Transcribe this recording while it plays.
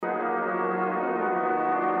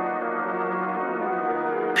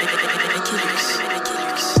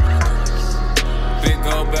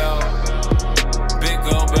old belt, big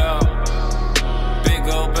old belt, big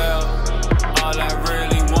old belt. All I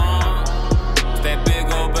really want is that big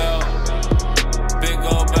old belt, big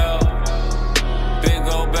old belt, big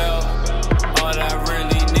old belt. All I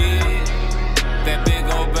really need, that big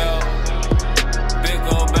old belt, big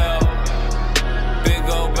old belt, big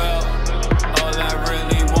old belt. All I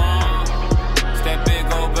really want is that big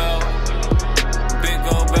old belt, big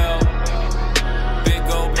old belt, big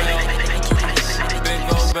old belt,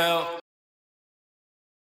 big old belt.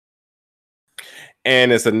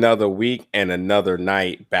 And it's another week and another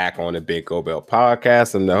night back on the Big Gold Belt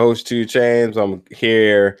podcast. I'm the host, 2 Chainz. I'm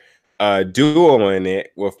here duoing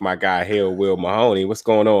it with my guy here, Will Mahoney. What's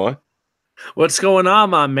going on? What's going on,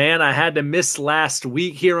 my man? I had to miss last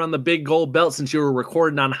week here on the Big Gold Belt since you were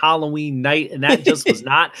recording on Halloween night, and that just was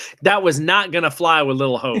not gonna fly with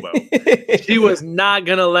Little Hobo. She was not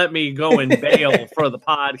gonna let me go and bail for the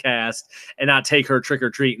podcast and not take her trick or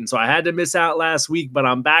treating. So I had to miss out last week, but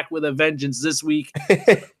I'm back with a vengeance this week.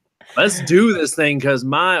 Let's do this thing, because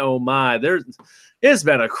my oh my, it's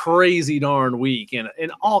been a crazy darn week in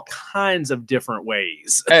all kinds of different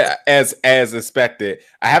ways. As expected.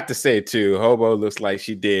 I have to say too, Hobo looks like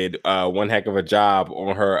she did one heck of a job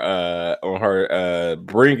on her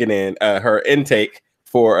bringing in her intake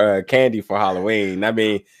for candy for Halloween. I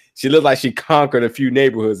mean, she looked like she conquered a few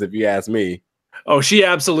neighborhoods, if you ask me. Oh, she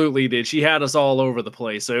absolutely did. She had us all over the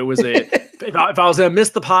place. So it was if I was going to miss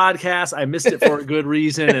the podcast, I missed it for a good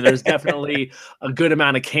reason. And there's definitely a good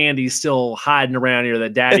amount of candy still hiding around here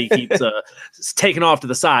that Daddy keeps taking off to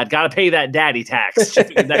the side. Got to pay that daddy tax. She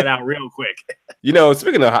figured that out real quick. You know,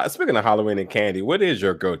 speaking of Halloween and candy, what is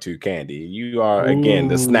your go-to candy? You are again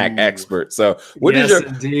the snack expert. So what is your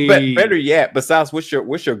better yet? Besides, what's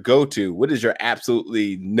your go-to? What is your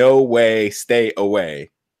absolutely no way stay away?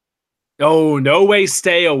 Oh, no way,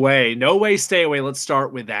 stay away. No way, stay away. Let's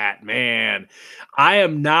start with that, man. I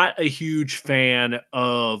am not a huge fan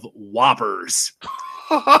of Whoppers.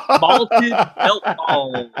 Malted milk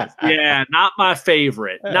balls. Yeah, not my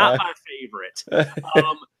favorite. Not my favorite.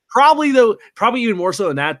 Probably even more so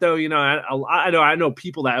than that, though. You know, I know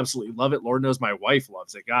people that absolutely love it. Lord knows my wife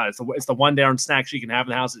loves it. God, it's the one darn snack she can have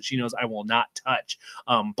in the house that she knows I will not touch.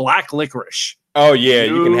 Black licorice. Oh yeah,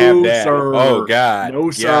 you can have that. Sir. Oh God, no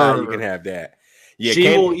sir. Yeah, you can have that. Yeah,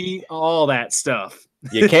 she will eat all that stuff.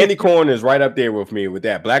 Yeah, candy corn is right up there with me with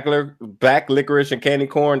that. Black licorice and candy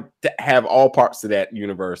corn have all parts of that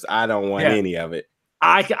universe. I don't want any of it.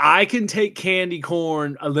 I can take candy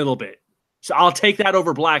corn a little bit. So I'll take that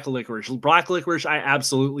over black licorice. Black licorice, I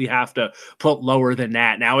absolutely have to put lower than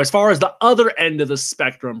that. Now, as far as the other end of the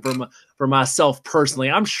spectrum for myself personally,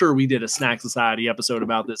 I'm sure we did a Snack Society episode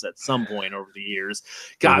about this at some point over the years.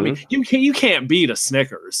 God, I mean, you can't beat a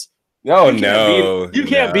Snickers. You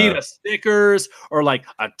can't beat a Snickers or like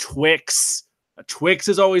a Twix. A Twix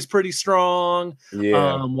is always pretty strong.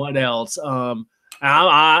 Yeah. What else?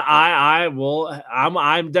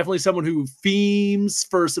 I'm definitely someone who fiends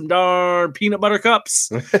for some darn peanut butter cups.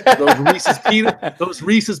 Those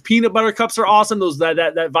Reese's peanut butter cups are awesome.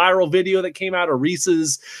 That viral video that came out of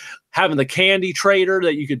Reese's having the candy trader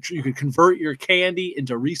that you could convert your candy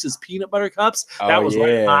into Reese's peanut butter cups. That was right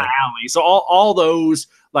in my alley. So all those,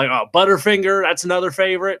 like Butterfinger, that's another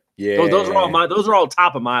favorite. Yeah, those are all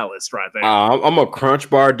top of my list right there. I'm a Crunch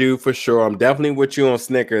Bar dude for sure. I'm definitely with you on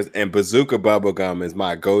Snickers, and Bazooka bubblegum is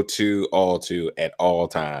my go-to at all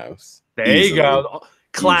times. There you go,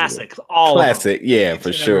 classic, classic, yeah,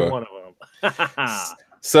 for sure. One of them.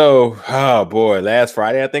 So, oh boy, last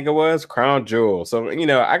Friday I think it was Crown Jewel. So you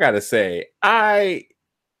know, I gotta say,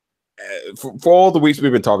 for all the weeks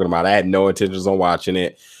we've been talking about, I had no intentions on watching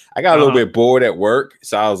it. I got a little bit bored at work,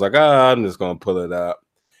 so I was like, I'm just going to pull it up.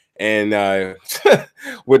 And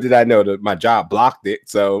what did I know? That my job blocked it,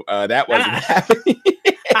 so that wasn't happening.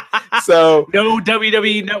 So no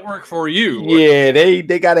WWE Network for you. Yeah,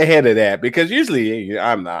 they got ahead of that, because usually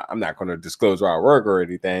I'm not going to disclose where I work or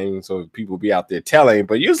anything, so people be out there telling.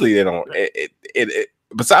 But usually they don't.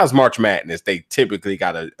 Besides March Madness, they typically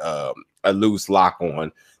got a loose lock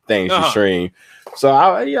on things to stream. So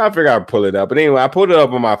I figured I'd pull it up. But anyway, I pulled it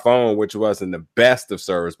up on my phone, which wasn't the best of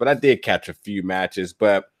service, but I did catch a few matches.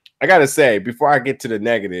 But I gotta say, before I get to the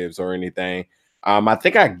negatives or anything, I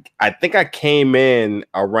think I came in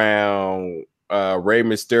around Rey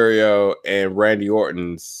Mysterio and Randy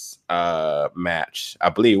Orton's match, I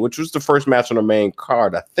believe, which was the first match on the main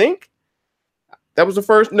card. I think that was the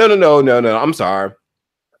first. No. I'm sorry.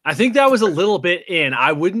 I think that was a little bit in.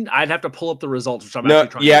 I'd have to pull up the results, which I'm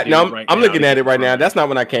actually trying to do I'm looking at it right now. That's not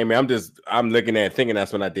when I came in. I'm looking at it thinking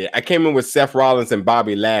that's when I did. I came in with Seth Rollins and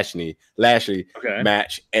Bobby Lashley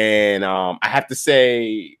match. And I have to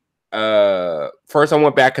say, first I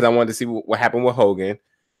went back because I wanted to see what happened with Hogan.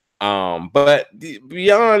 But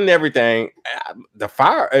beyond everything, the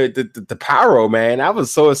pyro, man, I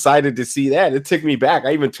was so excited to see that. It took me back.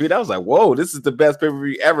 I even tweeted, I was like, whoa, this is the best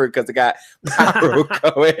pay-per-view ever because it got pyro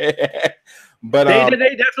going. But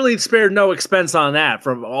they definitely spared no expense on that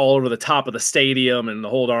from all over the top of the stadium and the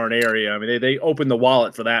whole darn area. I mean, they opened the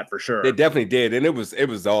wallet for that for sure. They definitely did, and it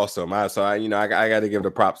was awesome. I got to give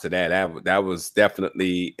the props to that. That was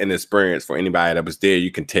definitely an experience for anybody that was there.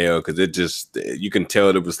 You can tell because you can tell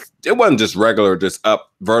it wasn't just regular, just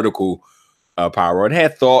up vertical pyro. It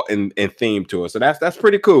had thought and theme to it, so that's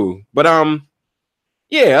pretty cool. But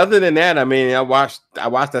yeah, other than that, I mean, I watched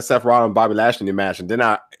that Seth Rollins Bobby Lashley match, and then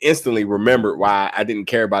I instantly remembered why I didn't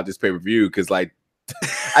care about this pay-per-view because, like,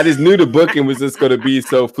 I just knew the booking was just going to be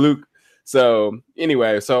so fluke. So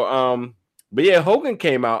anyway, but yeah, Hogan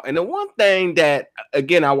came out, and the one thing that,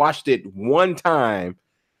 again, I watched it one time.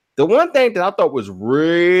 The one thing that I thought was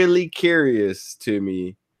really curious to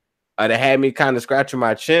me, that had me kind of scratching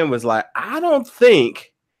my chin, was like, I don't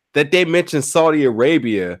think that they mentioned Saudi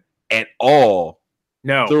Arabia at all.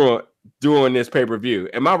 No, during this pay-per-view.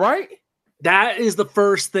 Am I right? That is the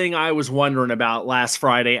first thing I was wondering about last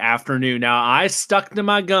Friday afternoon. Now, I stuck to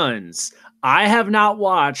my guns. I have not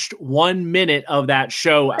watched 1 minute of that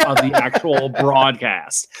show, of the actual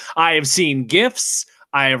broadcast. I have seen GIFs.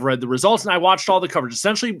 I have read the results, and I watched all the coverage.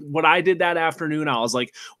 Essentially, what I did that afternoon, I was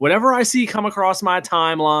like, whatever I see come across my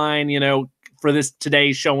timeline, for this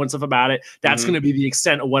today's show and stuff about it, that's going to be the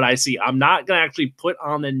extent of what I see. I'm not going to actually put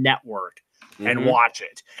on the network and watch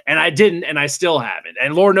it. And I didn't, and I still haven't.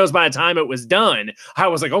 And Lord knows by the time it was done, I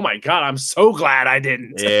was like, oh my God, I'm so glad I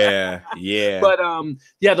didn't. Yeah. But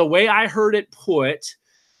the way I heard it put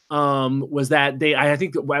was that I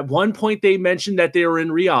think at one point they mentioned that they were in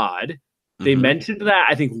Riyadh. They mentioned that,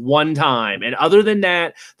 I think, one time. And other than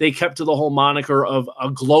that, they kept to the whole moniker of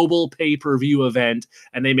a global pay-per-view event.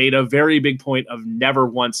 And they made a very big point of never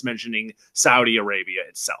once mentioning Saudi Arabia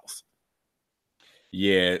itself.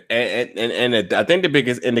 Yeah, and I think the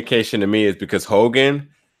biggest indication to me is because Hogan,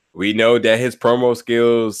 we know that his promo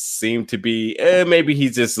skills seem to be, maybe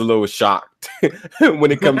he's just a little shocked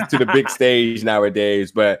when it comes to the big stage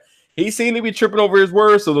nowadays, but he seemed to be tripping over his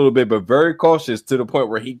words a little bit, but very cautious to the point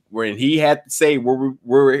where when he had to say where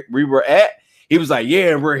we were at, he was like,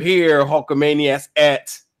 yeah, we're here, Hulkamaniacs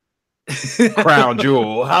at Crown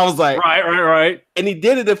Jewel. I was like, right. And he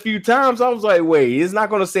did it a few times. I was like, wait, he's not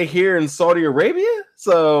going to say here in Saudi Arabia?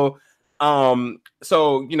 So after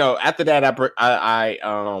that,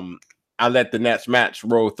 I let the next match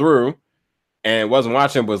roll through and wasn't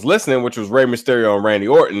watching, was listening, which was Rey Mysterio and Randy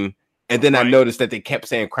Orton. And then I noticed that they kept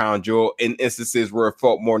saying Crown Jewel in instances where it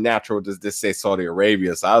felt more natural to just say Saudi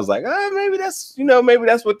Arabia. So I was like, maybe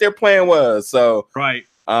that's what their plan was. So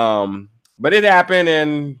but it happened,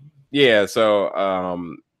 and yeah, so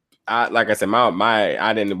like I said,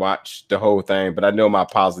 I didn't watch the whole thing, but I know my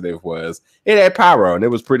positive was it had pyro and it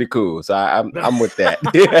was pretty cool. So I'm with that.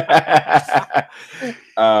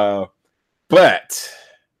 But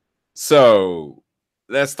so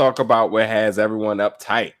let's talk about what has everyone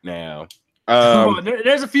uptight now.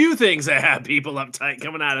 There's a few things that have people uptight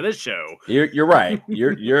coming out of this show. You're right.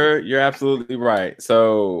 You're absolutely right.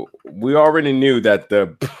 So we already knew that the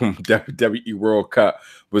WWE World Cup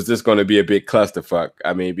was just going to be a big clusterfuck.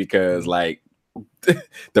 I mean, because like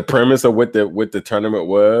the premise of what the tournament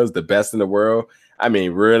was, the best in the world. I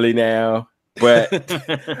mean, really now. But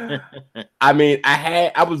I mean,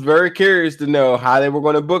 I was very curious to know how they were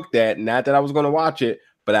going to book that. Not that I was going to watch it,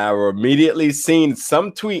 but I immediately seen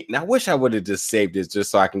some tweet, and I wish I would have just saved this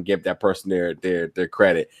just so I can give that person their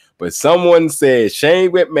credit. But someone said,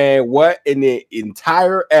 Shane McMahon, what in the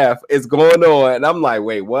entire F is going on? And I'm like,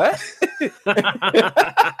 wait, what?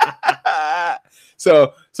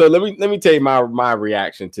 So let me tell you my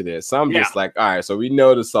reaction to this. So I'm just like, all right, so we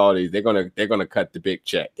know the Saudis, they're gonna cut the big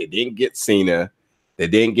check. They didn't get Cena. They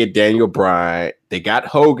didn't get Daniel Bryan. They got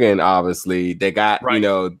Hogan, obviously. They got,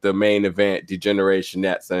 the main event, Degeneration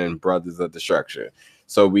Nets and Brothers of Destruction.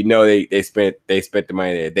 So we know they spent the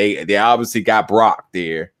money there. They obviously got Brock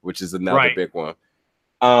there, which is another big one.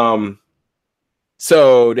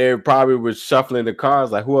 So they probably was shuffling the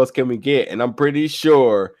cards like, who else can we get? And I'm pretty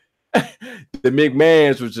sure the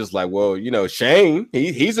McMahons was just like, well, Shane,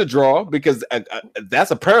 he's a draw because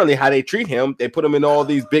that's apparently how they treat him. They put him in all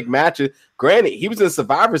these big matches. Granted, he was in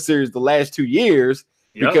Survivor Series the last 2 years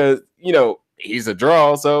because, he's a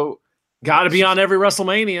draw, so got to be on every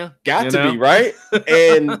WrestleMania. Got to be, right?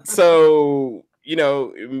 And so,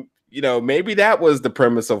 maybe that was the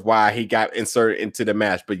premise of why he got inserted into the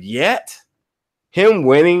match. But yet, him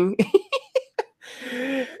winning,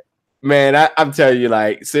 man, I'm telling you,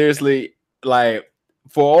 like, seriously, like,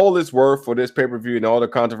 for all it's worth for this pay-per-view and all the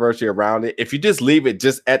controversy around it, if you just leave it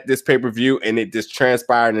just at this pay-per-view and it just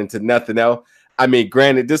transpired into nothing else, I mean,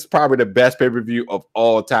 granted, this is probably the best pay-per-view of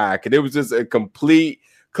all time, because it was just a complete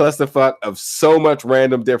clusterfuck of so much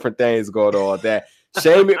random different things going on that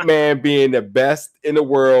Shane McMahon being the best in the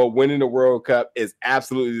world, winning the World Cup, is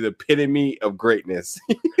absolutely the epitome of greatness.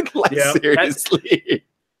 Like, seriously.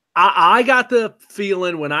 I got the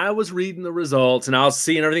feeling when I was reading the results and I was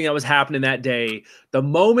seeing everything that was happening that day, the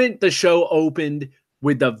moment the show opened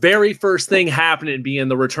with the very first thing happening being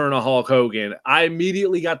the return of Hulk Hogan, I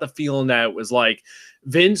immediately got the feeling that it was like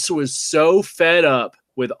Vince was so fed up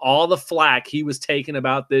with all the flack he was taking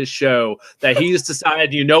about this show that he just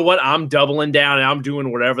decided, you know what, I'm doubling down and I'm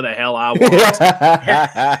doing whatever the hell I want.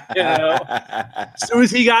 As soon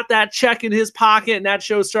as he got that check in his pocket and that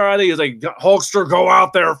show started, he was like, Hulkster, go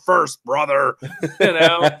out there first, brother.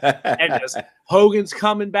 And just Hogan's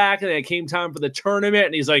coming back, and it came time for the tournament,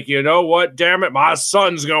 and he's like, you know what, damn it, my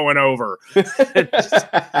son's going over.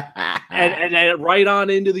 and then right on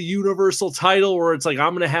into the Universal title, where it's like,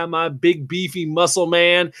 I'm going to have my big beefy muscle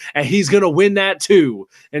man, and he's going to win that too.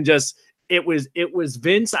 And just, it was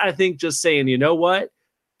Vince, I think, just saying, you know what?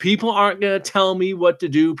 People aren't going to tell me what to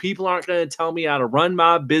do. People aren't going to tell me how to run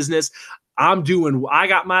my business. I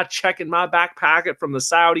got my check in my back pocket from the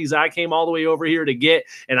Saudis I came all the way over here to get,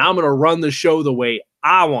 and I'm going to run the show the way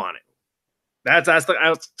I want it. That's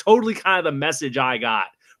totally kind of the message I got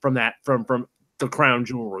from that, from the Crown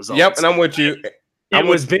Jewel results. Yep, and I'm with you. It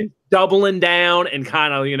was Vince doubling down and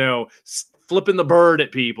kind of, flipping the bird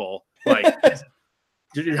at people. Like,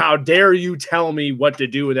 how dare you tell me what to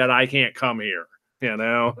do that I can't come here?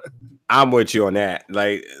 I'm with you on that.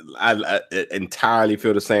 Like, I entirely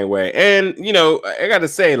feel the same way. And I got to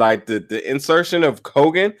say, like, the insertion of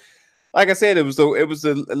Hogan, like I said, it was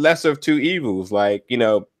the lesser of two evils. Like,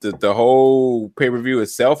 the whole pay-per-view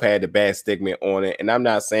itself had a bad stigma on it. And I'm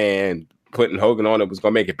not saying putting Hogan on it was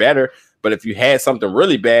going to make it better, but if you had something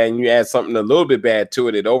really bad and you add something a little bit bad to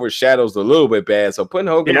it, it overshadows a little bit bad. So putting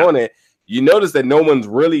Hogan on it, you notice that no one's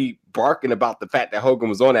really barking about the fact that Hogan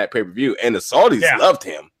was on that pay-per-view, and the Saudis loved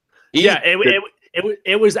him.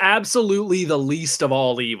 It was absolutely the least of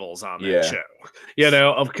all evils on that show.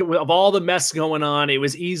 Of all the mess going on, it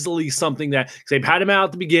was easily something that they've had him out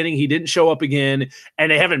at the beginning. He didn't show up again, and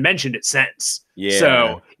they haven't mentioned it since. Yeah.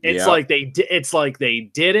 So it's like they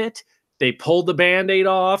did it. They pulled the Band-Aid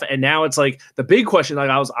off, and now it's like the big question.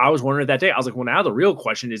 Like I was wondering that day. I was like, well, now the real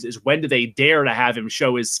question is when do they dare to have him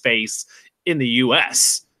show his face in the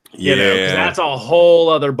U.S.? Because that's a whole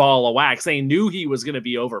other ball of wax. They knew he was going to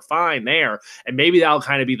be over fine there, and maybe that'll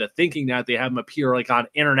kind of be the thinking that they have him appear like on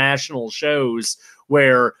international shows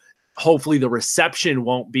where hopefully the reception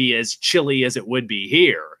won't be as chilly as it would be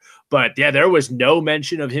here. But yeah, there was no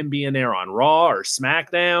mention of him being there on Raw or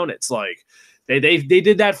SmackDown. It's like they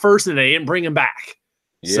did that first and they didn't bring him back.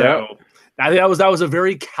 Yeah. So I think that was a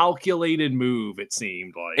very calculated move. It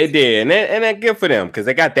seemed like it did, and that good for them because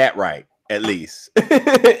they got that right. At least.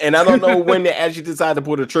 And I don't know when they actually decided to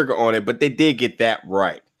pull the trigger on it, but they did get that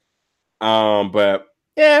right. But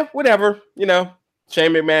yeah, whatever.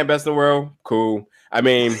 Shane McMahon, best in the world. Cool. I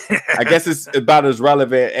mean, I guess it's about as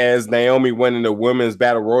relevant as Naomi winning the women's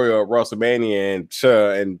battle royal at WrestleMania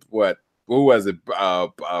and who was it?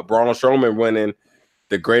 Braun Strowman winning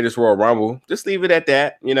the greatest Royal Rumble. Just leave it at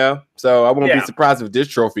that, So I won't be surprised if this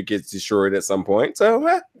trophy gets destroyed at some point.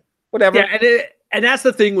 So whatever. Yeah, and that's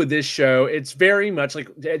the thing with this show. It's very much like,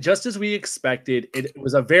 just as we expected, it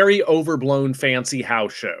was a very overblown fancy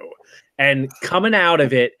house show. And coming out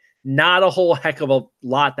of it, not a whole heck of a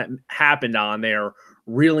lot that happened on there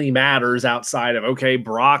really matters outside of, okay,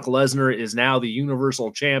 Brock Lesnar is now the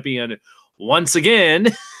Universal Champion once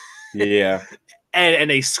again. Yeah. and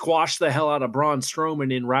they squashed the hell out of Braun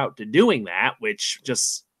Strowman en route to doing that, which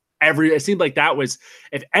just... it seemed like that was,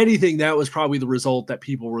 if anything, that was probably the result that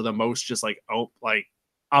people were the most just like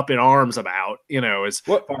up in arms about, as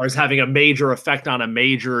far as having a major effect on a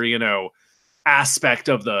major, aspect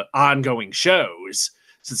of the ongoing shows.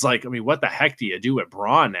 So it's like, I mean, what the heck do you do with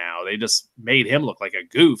Braun now? They just made him look like a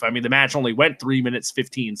goof. I mean, the match only went 3 minutes,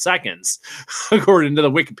 15 seconds, according to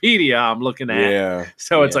the Wikipedia I'm looking at. Yeah.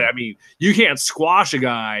 So it's like, I mean, you can't squash a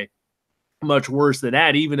guy much worse than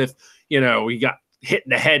that, even if, he got hit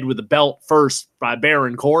in the head with the belt first by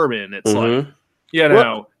Baron Corbin. It's like,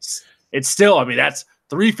 it's still, I mean, that's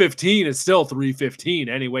 315 is still 315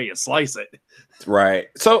 any way you slice it. Right.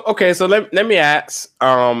 So okay, so let me ask,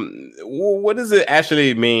 what does it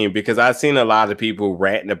actually mean? Because I've seen a lot of people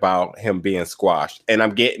ranting about him being squashed, and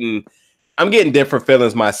I'm getting different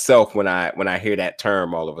feelings myself when I hear that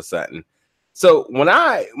term all of a sudden. So when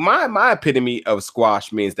my epitome of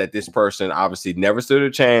squash means that this person obviously never stood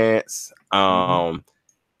a chance,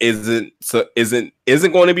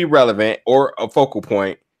 isn't going to be relevant or a focal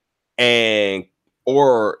point, and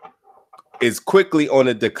or is quickly on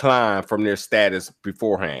a decline from their status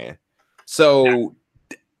beforehand. So,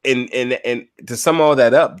 and to sum all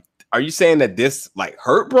that up, are you saying that this like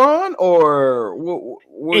hurt Braun, or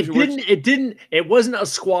it wasn't a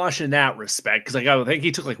squash in that respect? Because I think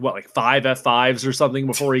he took like 5 F5s or something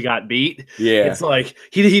before he got beat. Yeah, it's like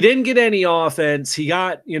he didn't get any offense. He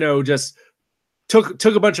got just took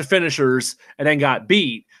a bunch of finishers and then got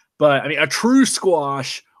beat. But I mean, a true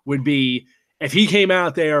squash would be if he came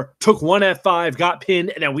out there, took 1 F5, got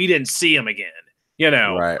pinned, and then we didn't see him again.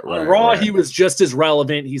 Right, on Raw, he was just as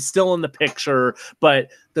relevant. He's still in the picture.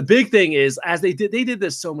 But the big thing is, as they did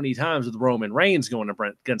this so many times with Roman Reigns going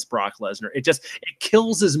against Brock Lesnar, it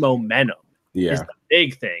kills his momentum. Yeah. Is the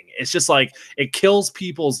big thing. It's just like it kills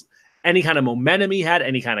people's any kind of momentum he had,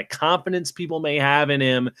 any kind of confidence people may have in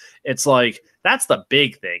him. It's like that's the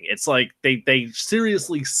big thing. It's like they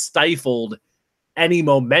seriously stifled any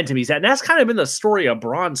momentum he's had. And that's kind of been the story of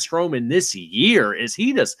Braun Strowman this year, is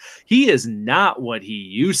he is not what he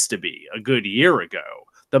used to be a good year ago.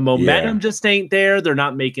 The momentum just ain't there. They're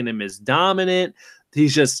not making him as dominant.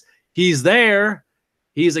 He's there.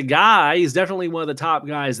 He's a guy. He's definitely one of the top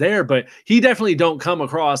guys there, but he definitely don't come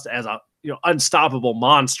across as a unstoppable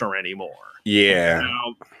monster anymore. Yeah.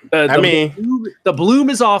 The bloom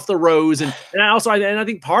is off the rose. And I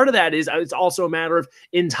think part of that is it's also a matter of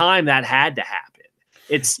in time that had to happen.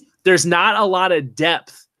 There's not a lot of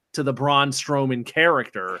depth to the Braun Strowman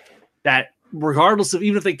character that regardless of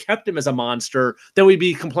even if they kept him as a monster, then we'd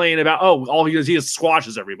be complaining about, all he just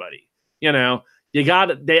squashes everybody. They got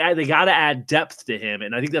to add depth to him.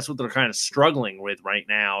 And I think that's what they're kind of struggling with right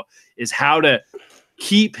now is how to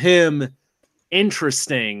keep him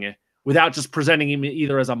interesting without just presenting him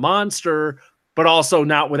either as a monster, but also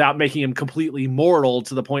not without making him completely mortal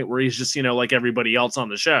to the point where he's just, like everybody else on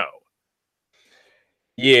the show.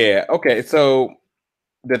 Yeah. Okay. So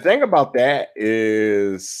the thing about that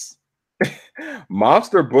is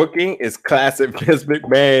monster booking is classic Vince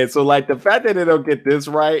McMahon. So like the fact that they don't get this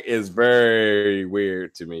right is very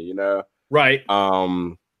weird to me, Right.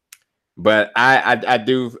 But I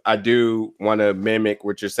do want to mimic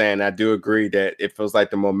what you're saying. I do agree that it feels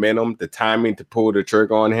like the momentum, the timing to pull the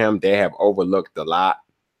trigger on him, they have overlooked a lot.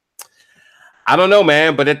 I don't know,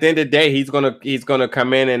 man, but at the end of the day, he's gonna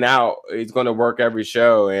come in and out. He's gonna work every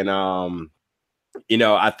show, and I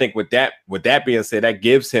think with that being said, that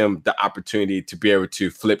gives him the opportunity to be able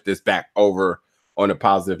to flip this back over on a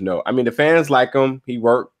positive note. I mean, the fans like him. He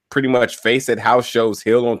worked pretty much face at house shows,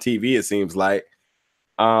 heel on TV. It seems like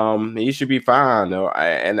he should be fine, though.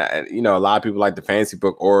 A lot of people like the fantasy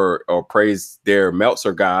book or praise their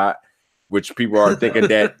Meltzer God, which people are thinking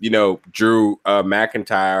that Drew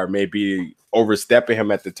McIntyre may be overstepping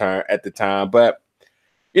him at the time. But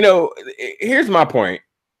here's my point: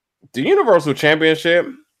 the Universal Championship.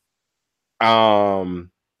 You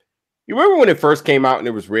remember when it first came out and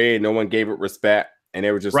it was red, no one gave it respect, and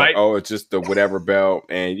they were just like, "Oh, it's just the whatever belt,"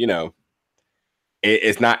 and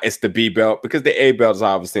it's not. It's the B belt because the A belt is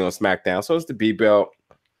obviously on SmackDown, so it's the B belt,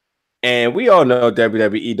 and we all know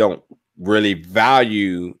WWE don't really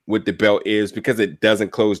value what the belt is because it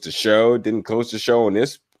doesn't close the show. It didn't close the show on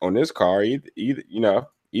this card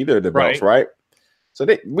either of the belts, right? So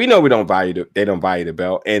we know they don't value the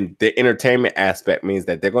belt, and the entertainment aspect means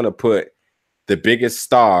that they're going to put the biggest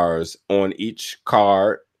stars on each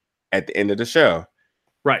card at the end of the show.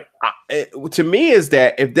 Right. To me, is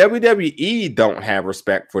that if WWE don't have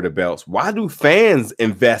respect for the belts, why do fans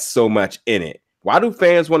invest so much in it? Why do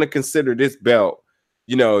fans want to consider this belt,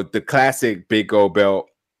 the classic big gold belt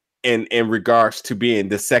in regards to being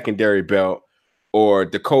the secondary belt or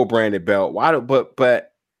the co-branded belt?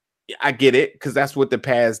 But I get it because that's what the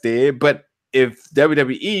past did. But if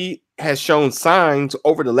WWE has shown signs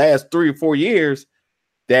over the last 3 or 4 years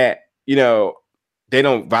that, they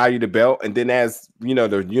don't value the belt. And then as,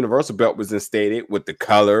 the Universal belt was instated with the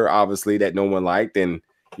color, obviously, that no one liked. And,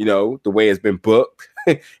 the way it's been booked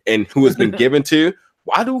and who it's been given to.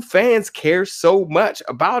 Why do fans care so much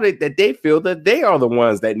about it that they feel that they are the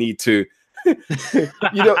ones that need to,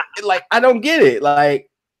 like, I don't get it. Like,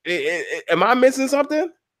 am I missing something?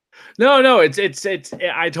 No, it's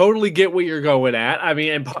I totally get what you're going at. I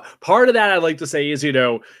mean, and part of that I'd like to say is,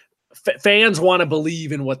 fans want to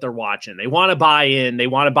believe in what they're watching. They want to buy in. They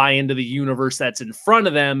want to buy into the universe that's in front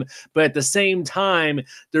of them. But at the same time,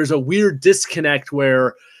 there's a weird disconnect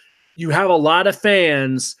where you have a lot of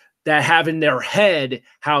fans that have in their head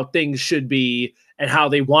how things should be and how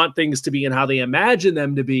they want things to be and how they imagine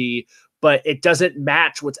them to be, but it doesn't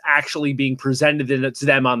match what's actually being presented to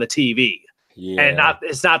them on the TV. Yeah. And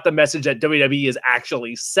it's not the message that WWE is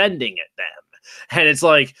actually sending at them. And it's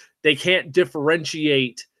like they can't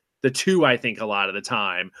differentiate the two, I think, a lot of the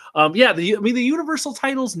time. The Universal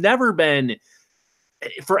title's never been,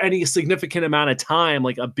 for any significant amount of time,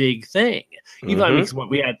 like a big thing. Even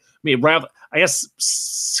what we had, I guess,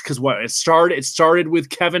 because it started with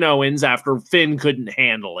Kevin Owens after Finn couldn't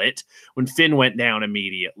handle it, when Finn went down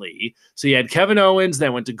immediately. So you had Kevin Owens,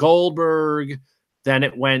 then went to Goldberg, then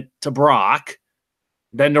it went to Brock,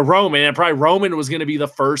 then to Roman, and probably Roman was going to be the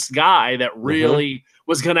first guy that really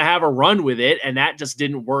was going to have a run with it, and that just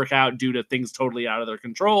didn't work out due to things totally out of their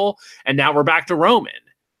control. And now we're back to Roman.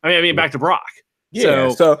 I mean, back to Brock. Yeah.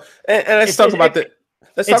 So let's talk about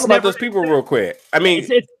those people real quick. I mean,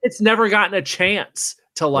 it's never gotten a chance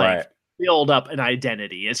to build up an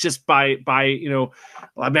identity. It's just by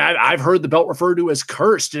I've heard the belt referred to as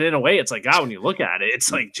cursed, and in a way, it's like, God, when you look at it,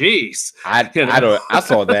 it's like, geez. I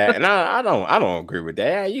saw that, and I don't agree with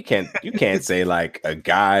that. You can't say like a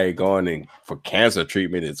guy going in for cancer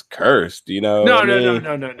treatment is cursed. No.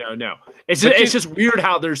 It's just weird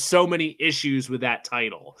how there's so many issues with that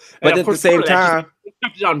title. But at the same time, they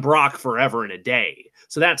kept it on Brock forever and a day,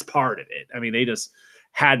 so that's part of it. I mean, they just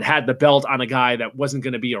had the belt on a guy that wasn't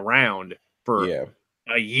going to be around for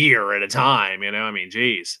a year at a time. I mean,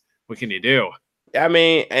 geez, what can you do? I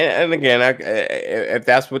mean, and again, if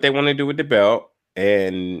that's what they want to do with the belt,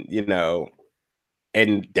 and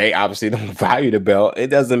and they obviously don't value the belt, it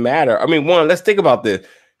doesn't matter. I mean, let's think about this.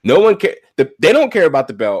 No one care. They don't care about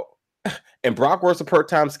the belt, and Brock works a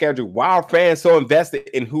per-time schedule. Why are fans so invested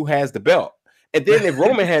in who has the belt? And then if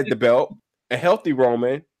Roman has the belt, a healthy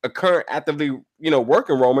Roman, a current actively,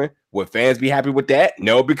 working Roman, would fans be happy with that?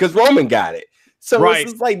 No, because Roman got it. So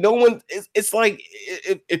it's like no one. It's like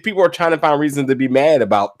if people are trying to find reason to be mad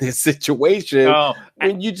about this situation,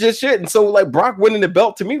 when you just shouldn't. So like Brock winning the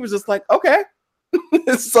belt to me was just like, okay.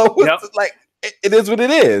 So it's like it is what it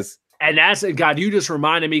is. And that's, God, you just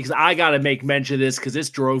reminded me, because I got to make mention of this because this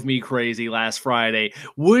drove me crazy last Friday.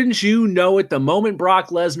 Wouldn't you know it, the moment Brock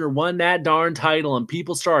Lesnar won that darn title and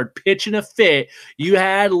people started pitching a fit, you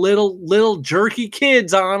had little jerky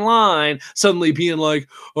kids online suddenly being like,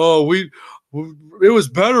 oh, it was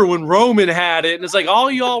better when Roman had it. And it's like,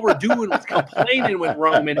 all y'all were doing was complaining when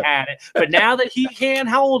Roman had it. But now that he can't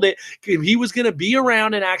hold it, he was going to be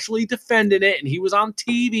around and actually defending it, and he was on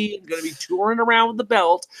TV and going to be touring around with the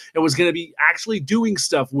belt and was going to be actually doing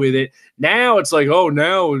stuff with it. Now it's like, oh,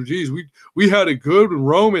 now, geez, we had it good when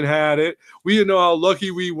Roman had it. We didn't know how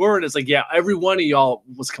lucky we were. And it's like, yeah, every one of y'all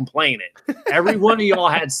was complaining. Every one of y'all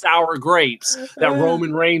had sour grapes that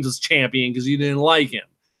Roman Reigns was champion because you didn't like him.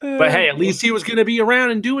 But hey, at least he was going to be around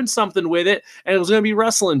and doing something with it, and it was going to be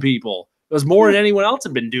wrestling people. It was more than anyone else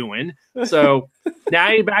had been doing. So now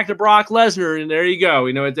you're back to Brock Lesnar, and there you go.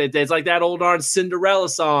 It's like that old darn Cinderella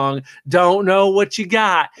song, don't know what you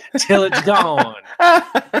got till it's gone.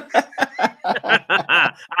 I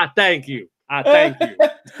thank you. I'm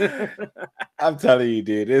telling you,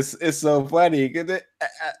 dude, it's so funny because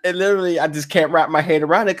it literally, I just can't wrap my head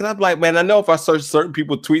around it, because I'm like, man, I know if I search certain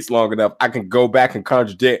people's tweets long enough, I can go back and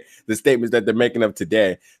contradict the statements that they're making up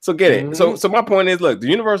today. So get it. So my point is, look, the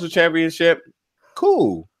Universal Championship,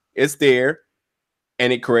 cool, it's there,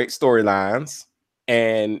 and it creates storylines,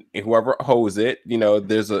 and whoever holds it,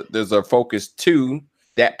 there's a focus to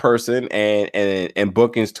that person and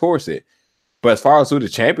bookings towards it. But as far as who the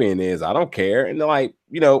champion is, I don't care. And they're like,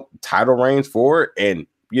 title reigns for it, and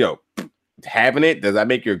having it, does that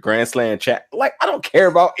make your Grand Slam chat? Like, I don't care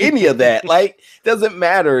about any of that. Like, doesn't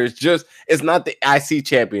matter. It's not the IC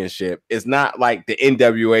championship. It's not like the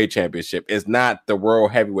NWA championship. It's not the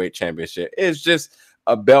World Heavyweight Championship. It's just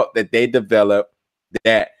a belt that they developed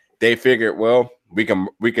that they figured, well, we can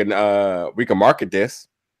market this,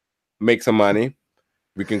 make some money.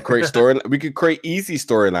 We can create we could create easy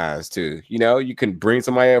storylines too. You can bring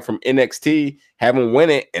somebody up from NXT, have them win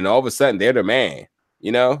it, and all of a sudden they're the man.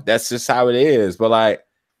 That's just how it is. But like,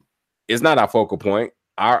 it's not our focal point.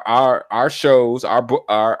 Our shows, our book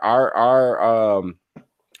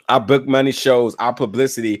money shows, our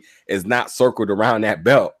publicity is not circled around that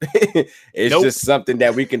belt. It's just something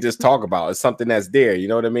that we can just talk about. It's something that's there. You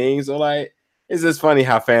know what I mean? So like, it's just funny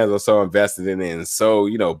how fans are so invested in it and so,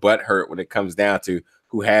 butthurt when it comes down to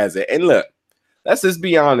who has it. And look, let's just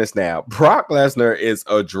be honest now. Brock Lesnar is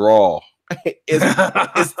a draw.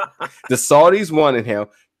 it's the Saudis wanted him.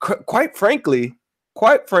 Quite frankly,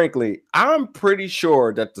 I'm pretty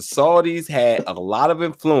sure that the Saudis had a lot of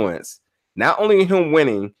influence, not only in him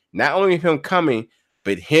winning, not only in him coming,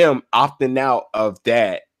 but him opting out of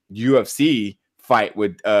that UFC fight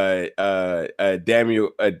with Daniel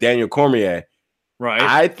Cormier. Right.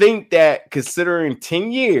 I think that considering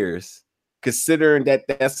 10 years, considering that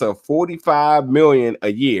that's a $45 million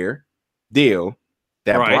a year deal,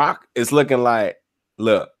 that Brock is looking like,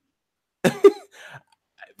 look,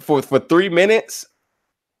 for 3 minutes,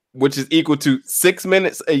 which is equal to 6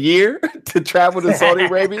 minutes a year to travel to Saudi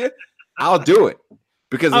Arabia, I'll do it.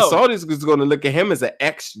 Because the Saudis is going to look at him as an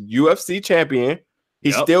ex-UFC champion.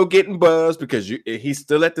 He's still getting buzz because he's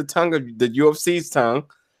still at the tongue of the UFC's tongue.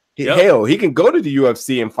 Hell, he can go to the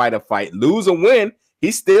UFC and fight a fight, lose or win.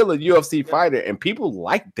 He's still a UFC fighter, and people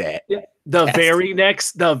like that. Yeah. The very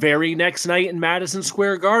next night in Madison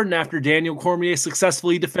Square Garden, after Daniel Cormier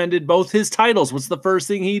successfully defended both his titles, what's the first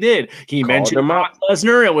thing he did? He mentioned Brock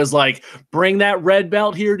Lesnar and was like, "Bring that red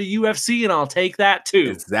belt here to UFC, and I'll take that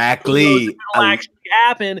too." Exactly. It'll actually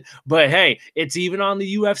happen, but hey, it's even on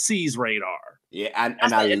the UFC's radar. Yeah, and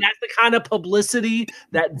that's the kind of publicity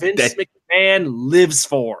that Vince McMahon lives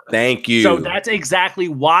for. Thank you. So that's exactly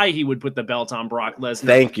why he would put the belt on Brock Lesnar.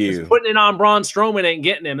 Thank you. Putting it on Braun Strowman ain't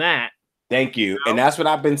getting him that. Thank you. And that's what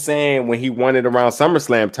I've been saying when he won it around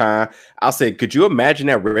SummerSlam time. I'll say, could you imagine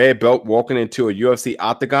that red belt walking into a UFC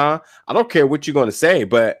octagon? I don't care what you're going to say,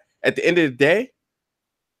 but at the end of the day,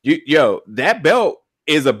 that belt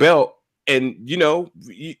is a belt. And,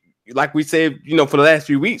 like we said, for the last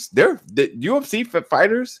few weeks, the UFC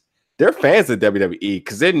fighters, they're fans of WWE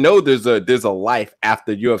because they know there's a life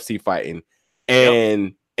after UFC fighting.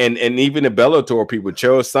 And And even the Bellator people,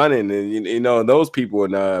 Chael Sonnen, and those people,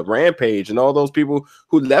 and Rampage, and all those people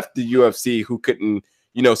who left the UFC who couldn't,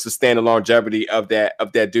 sustain the longevity of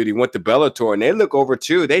that duty, went to Bellator, and they look over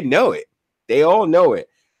too. They know it. They all know it.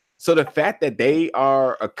 So the fact that they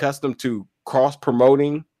are accustomed to cross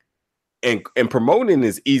promoting and promoting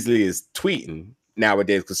as easily as tweeting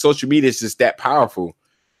nowadays, because social media is just that powerful.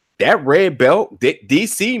 That red belt,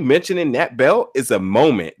 DC mentioning that belt is a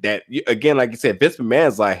moment that, again, like you said, Vince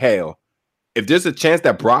McMahon's like, hell, if there's a chance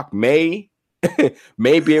that Brock may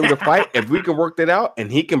be able to fight, if we can work that out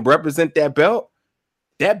and he can represent that belt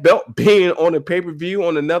being on a pay-per-view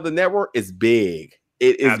on another network is big.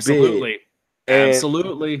 It is absolutely big.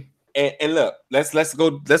 Absolutely. And look, let's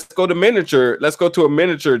go to miniature. Let's go to a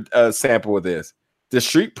miniature sample of this. The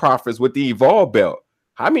Street Profits with the Evolve belt.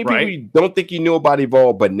 How many people don't think you knew about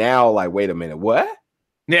Evolve, but now, like, wait a minute, what?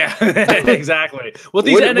 Yeah, exactly. What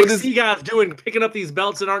these NXT guys doing, picking up these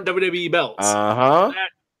belts that aren't WWE belts.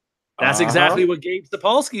 That's exactly what Gabe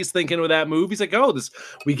Sapolsky's thinking with that move. He's like, oh,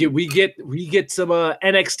 we get some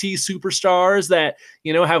NXT superstars that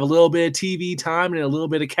have a little bit of TV time and a little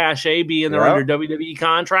bit of cachet being they're under WWE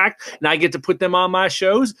contract, and I get to put them on my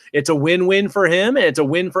shows. It's a win-win for him, and it's a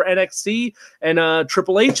win for NXT and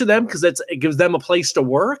Triple H of them, because it gives them a place to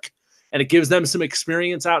work and it gives them some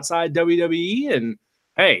experience outside WWE. And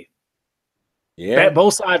hey,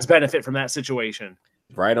 both sides benefit from that situation.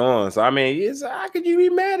 Right on. So, I mean, how could you be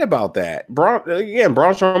mad about that? Braun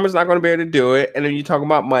Strowman's not going to be able to do it. And then you talk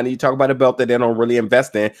about money. You talk about a belt that they don't really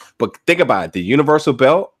invest in. But think about it. The Universal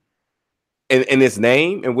belt and its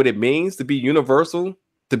name and what it means to be universal,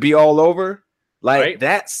 to be all over. Like,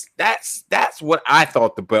 that's what I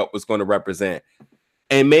thought the belt was going to represent.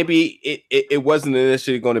 And maybe it wasn't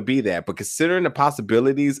initially going to be that. But considering the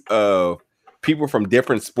possibilities of people from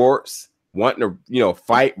different sports wanting to,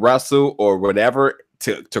 fight, wrestle, or whatever,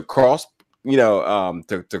 to cross,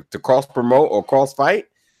 to cross promote or cross fight,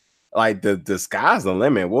 like the sky's the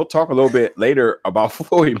limit. We'll talk a little bit later about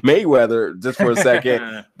Floyd Mayweather just for a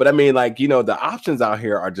second, but I mean, like, the options out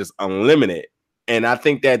here are just unlimited, and I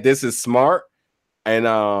think that this is smart, and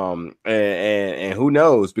who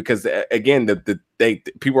knows, because again,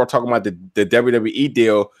 people are talking about the WWE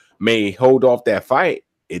deal may hold off that fight.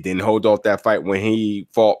 It didn't hold off that fight when he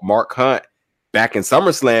fought Mark Hunt back in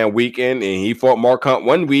SummerSlam weekend, and he fought Mark Hunt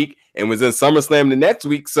one week and was in SummerSlam the next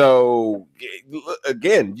week. So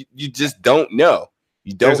again, you just don't know.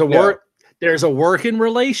 You don't know. There's a working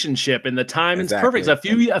relationship, and the timing's perfect. A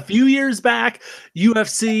few years back,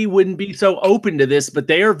 UFC wouldn't be so open to this, but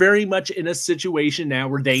they are very much in a situation now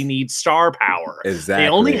where they need star power. Exactly. They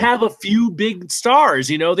only have a few big stars.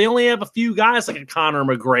 You know, they only have a few guys like a Conor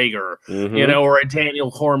McGregor, you know, or a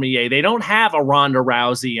Daniel Cormier. They don't have a Ronda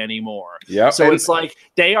Rousey anymore. Yep. So it's like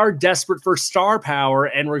they are desperate for star power,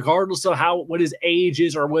 and regardless of what his age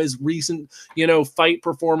is or what his recent, you know, fight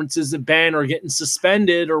performances have been or getting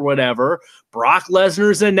suspended or whatever, Brock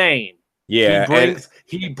Lesnar's a name. Yeah,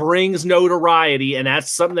 he brings notoriety, and that's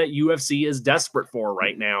something that UFC is desperate for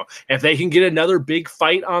right now. If they can get another big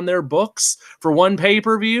fight on their books for one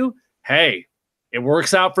pay-per-view, hey, it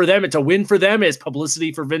works out for them. It's a win for them. It's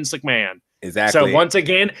publicity for Vince McMahon. Exactly. So once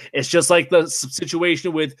again, it's just like the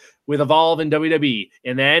situation with Evolve and WWE,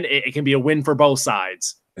 and then it can be a win for both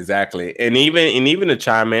sides. Exactly, and even to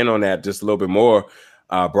chime in on that just a little bit more.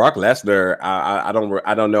 Brock Lesnar, I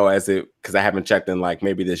don't know because I haven't checked in like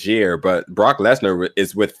maybe this year, but Brock Lesnar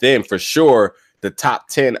is within for sure the top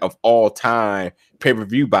 10 of all time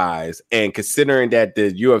pay-per-view buys. And considering that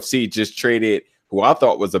the UFC just traded who I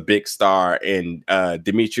thought was a big star in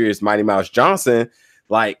Demetrius Mighty Mouse Johnson,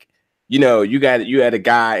 like, you know, you had a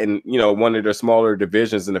guy in, you know, one of the smaller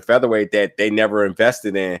divisions in the featherweight that they never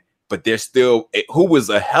invested in, but they're still, who was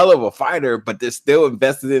a hell of a fighter, but they're still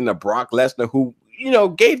invested in a Brock Lesnar who, you know,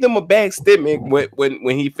 gave them a bad statement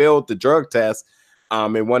when he failed the drug test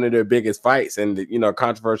in one of their biggest fights, and, you know,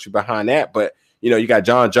 controversy behind that. But, you know, you got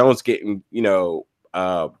John Jones getting, you know,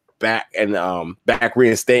 back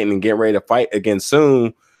reinstating and getting ready to fight again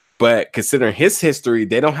soon. But considering his history,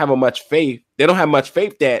 they don't have much faith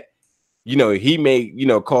that, you know, he may, you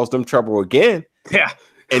know, cause them trouble again. Yeah.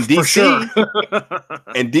 And DC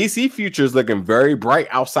future is looking very bright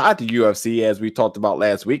outside the UFC, as we talked about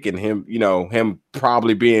last week, and him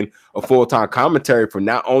probably being a full-time commentary for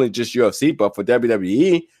not only just UFC but for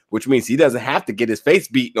WWE, which means he doesn't have to get his face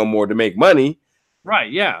beat no more to make money. Right?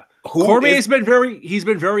 Yeah. Cormier's been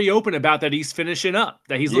very open about that. He's finishing up.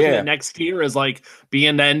 That he's looking at next year as like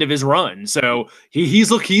being the end of his run. So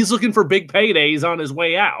he's looking for big paydays on his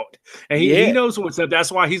way out, and he knows what's up.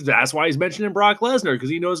 That's why he's mentioning Brock Lesnar,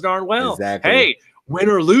 because he knows darn well. Exactly. Hey, win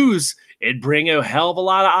or lose, it'd bring a hell of a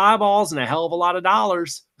lot of eyeballs and a hell of a lot of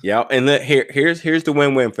dollars. Yeah, and here's the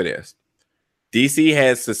win-win for this. DC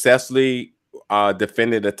has successfully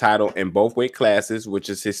defended the title in both weight classes,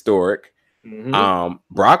 which is historic. Mm-hmm.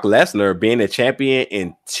 Brock Lesnar being a champion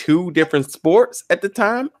in 2 different sports at the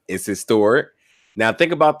time is historic. Now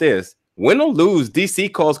think about this: win or lose,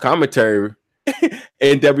 DC calls commentary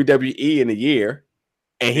in WWE in a year,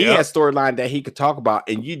 and he has storyline that he could talk about.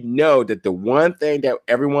 And you know that the one thing that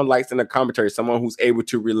everyone likes in the commentary is someone who's able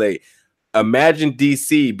to relate. Imagine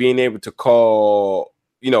DC being able to call,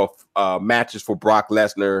 you know, matches for Brock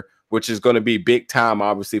Lesnar, which is going to be big time,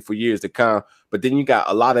 obviously, for years to come. But then you got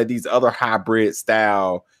a lot of these other hybrid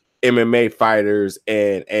style MMA fighters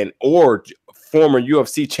or former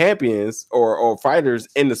UFC champions or fighters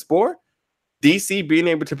in the sport. DC being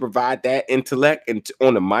able to provide that intellect and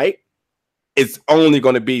on the mic, it's only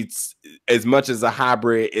going to be as much as a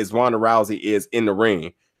hybrid as Ronda Rousey is in the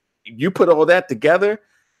ring. You put all that together,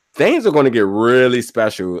 things are going to get really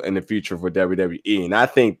special in the future for WWE. And I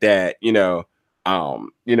think that, you know,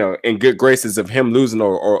 in good graces of him losing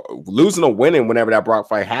or winning whenever that Brock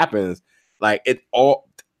fight happens, like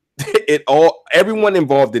everyone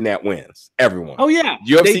involved in that wins. Everyone. Oh yeah.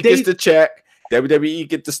 UFC gets the check, WWE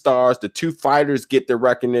get the stars, the 2 fighters get the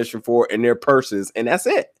recognition for it in their purses, and that's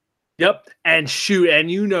it. Yep. And shoot, and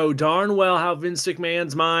you know darn well how Vince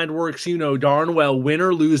McMahon's mind works. You know darn well, win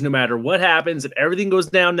or lose, no matter what happens, if everything goes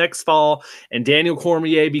down next fall and Daniel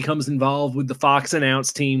Cormier becomes involved with the Fox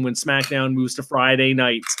announce team when SmackDown moves to Friday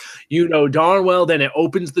nights, you know darn well then it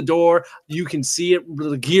opens the door. You can see it,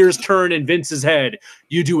 the gears turn in Vince's head.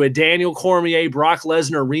 You do a Daniel Cormier Brock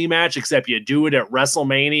Lesnar rematch, except you do it at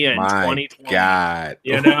WrestleMania in 2020. God.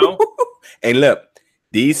 You know? And look,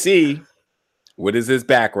 DC, what is his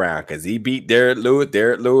background? Because he beat Derek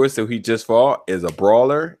Lewis, who he just fought, is a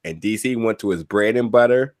brawler. And DC went to his bread and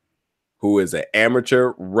butter, who is an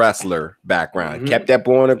amateur wrestler background. Mm-hmm. Kept that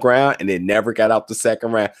boy on the ground, and it never got out the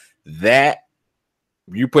second round. That,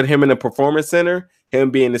 you put him in the performance center, him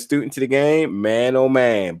being a student to the game, man, oh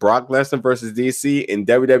man. Brock Lesnar versus DC in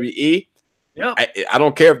WWE. Yeah, I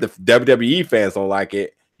don't care if the WWE fans don't like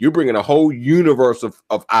it. You're bringing a whole universe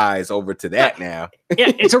of eyes over to that now.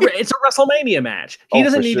 Yeah, it's a WrestleMania match. He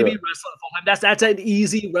doesn't need to be wrestling full time. That's an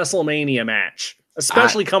easy WrestleMania match,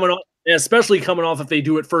 especially coming off if they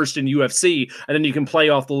do it first in UFC, and then you can play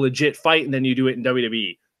off the legit fight, and then you do it in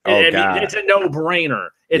WWE. God. It's a no-brainer.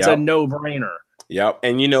 It's a no-brainer. Yep.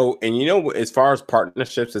 And as far as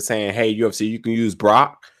partnerships are saying, hey, UFC, you can use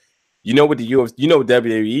Brock. You know what the UFC, what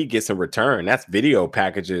WWE gets in return? That's video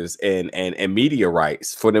packages and media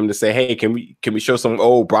rights for them to say, hey, can we show some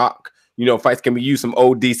old Brock, fights? Can we use some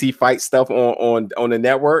old DC fight stuff on the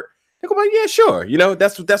network? They go, yeah, sure.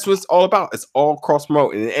 That's what it's all about. It's all cross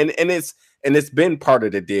promoting, and it's been part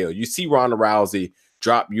of the deal. You see Ronda Rousey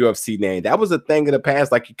drop UFC name. That was a thing in the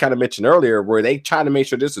past, like you kind of mentioned earlier, where they try to make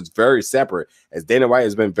sure this is very separate. As Dana White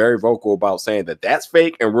has been very vocal about saying that that's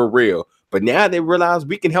fake and we're real. But now they realize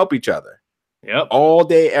we can help each other. Yep. All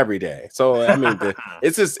day, every day. So I mean,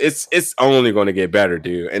 it's only going to get better,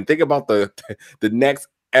 dude. And think about the next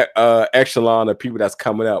echelon of people that's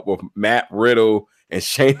coming up with Matt Riddle and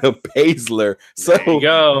Shayna Baszler. So there you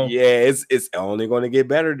go. Yeah, it's only going to get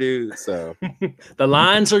better, dude. So the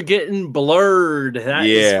lines are getting blurred. That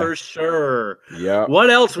is for sure. Yeah. What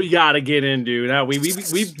else we got to get into? Now we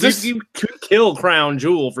kill Crown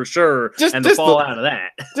Jewel for sure, and the fallout of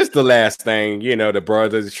that. Just the last thing, the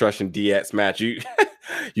Brothers Trust and DX match.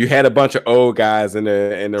 You had a bunch of old guys in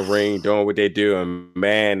the ring doing what they do, and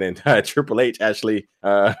man, and Triple H actually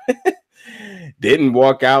didn't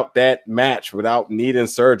walk out that match without needing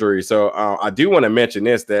surgery. So I do want to mention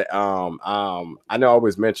this, that I know I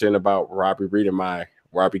always mention about Robbie reading where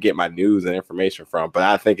I get my news and information from, but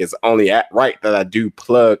I think it's only right that I do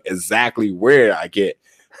plug exactly where I get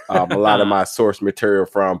a lot of my source material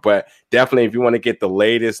from. But definitely, if you want to get the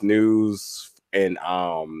latest news and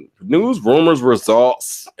news, rumors,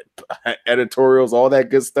 results, editorials, all that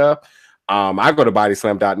good stuff, I go to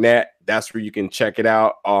bodyslam.net. That's where you can check it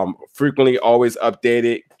out. Frequently, always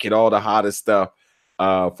updated, get all the hottest stuff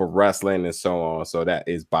for wrestling and so on. So that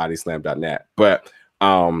is bodyslam.net. But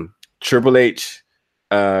Triple H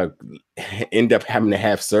end up having to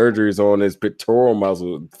have surgeries on his pectoral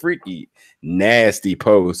muscle. Freaky, nasty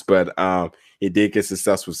post, but he did get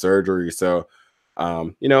successful surgery. So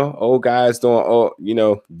old guys doing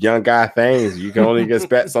young guy things. You can only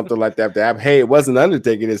expect something like that to happen. Hey, it wasn't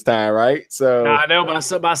Undertaker this time, right? So I know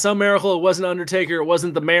by some miracle it wasn't Undertaker. It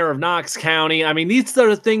wasn't the mayor of Knox County. I mean, these are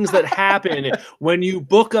the things that happen when you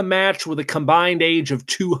book a match with a combined age of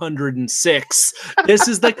 206. This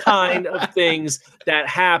is the kind of things that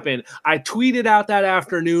happen. I tweeted out that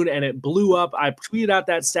afternoon and it blew up. I tweeted out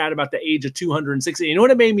that stat about the age of 206. You know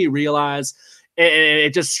what it made me realize? And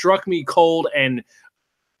it just struck me cold. And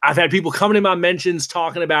I've had people coming in my mentions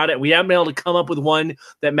talking about it. We haven't been able to come up with one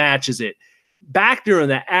that matches it. Back during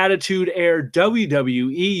the Attitude Era,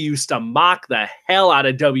 WWE used to mock the hell out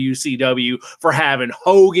of WCW for having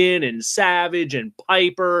Hogan and Savage and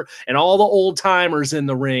Piper and all the old timers in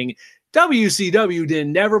the ring. WCW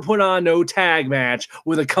never put on no tag match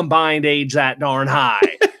with a combined age that darn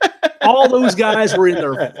high. All those guys were in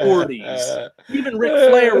their 40s. Even Ric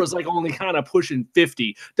Flair was like only kind of pushing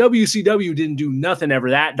 50. WCW didn't do nothing ever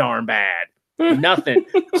that darn bad. Nothing.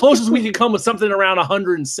 Closest we could come with something around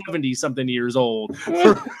 170 something years old.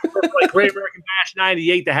 For like Great American Bash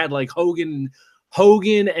 98, that had like Hogan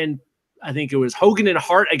and I think it was Hogan and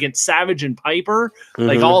Hart against Savage and Piper,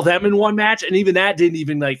 like all them in one match. And even that didn't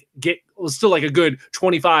even was still like a good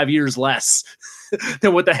 25 years less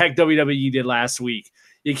than what the heck WWE did last week.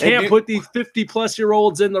 You can't put these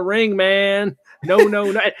 50-plus-year-olds in the ring, man. No.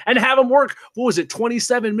 And have them work, what was it,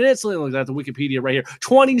 27 minutes? Let me look at the Wikipedia right here.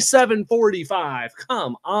 27:45.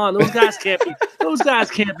 Come on. Those guys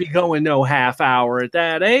can't be going no half hour at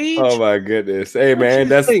that age. Oh my goodness. Hey man,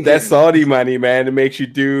 that's Saudi money, man. It makes you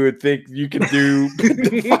do and think you can do.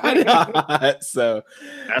 So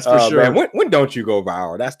that's for sure. Man, when don't you go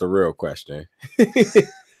viral? That's the real question.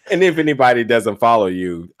 And if anybody doesn't follow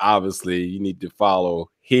you, obviously you need to follow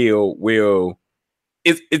Heel Will.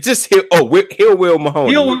 It's just Heel Will Mahoney.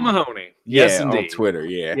 Heel Will Mahoney. Yes, indeed. On Twitter.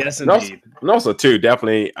 Yeah. Yes, indeed. And also too,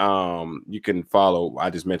 definitely you can follow, I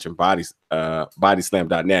just mentioned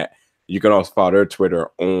bodyslam.net. You can also follow their Twitter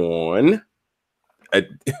on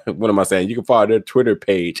what am I saying? You can follow their Twitter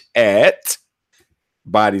page at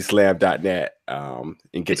bodyslam.net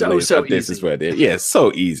and get the latest updates as well. Yeah,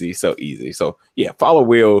 so easy. So yeah, follow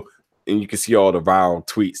Will and you can see all the viral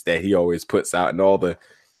tweets that he always puts out and all the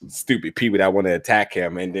stupid people that want to attack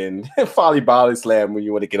him, and then follow Bodyslam when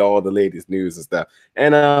you want to get all the latest news and stuff.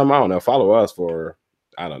 And I don't know, follow us for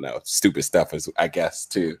stupid stuff as I guess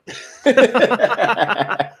too. All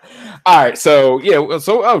right, so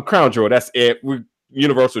yeah, Crown Jewel, that's it. We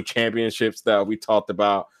Universal Championship stuff we talked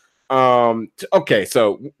about. Okay,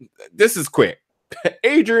 so this is quick.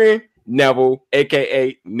 Adrian Neville,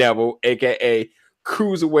 aka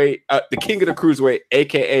Cruiserweight, the king of the Cruiserweight,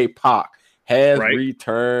 aka Pac, has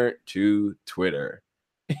returned to Twitter.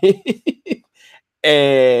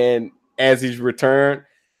 And as he's returned,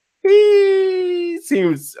 he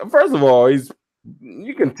seems, first of all,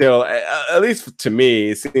 you can tell, at least to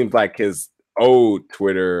me, it seems like his old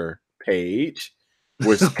Twitter page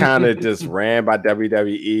was kind of just ran by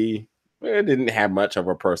WWE. It didn't have much of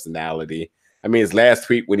a personality. I mean, his last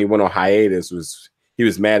tweet when he went on hiatus he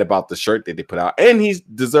was mad about the shirt that they put out, and he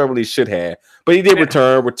deservedly should have. But he did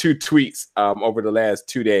return with 2 tweets over the last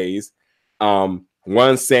 2 days.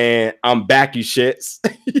 One saying, "I'm back, you shits."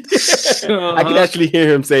 I can actually hear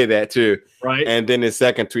him say that too. Right. And then his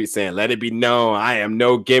second tweet saying, "Let it be known, I am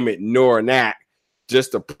no gimmick nor an act,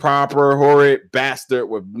 just a proper horrid bastard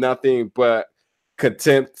with nothing but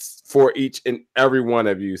contempt for each and every one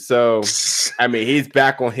of you." So, I mean, he's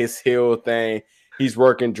back on his heel thing. He's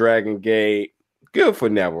working Dragon Gate. Good for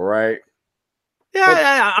Neville, right?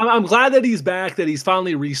 Yeah, I'm glad that he's back, that he's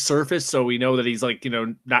finally resurfaced, so we know that he's like,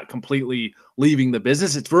 not completely leaving the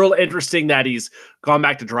business. It's real interesting that he's gone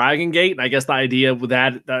back to Dragon Gate, and I guess the idea with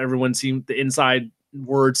that everyone seemed, the inside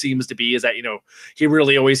word seems to be, is that he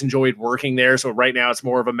really always enjoyed working there. So right now it's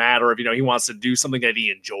more of a matter of he wants to do something that he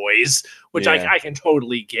enjoys, which I can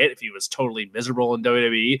totally get if he was totally miserable in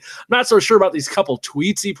WWE. I'm not so sure about these couple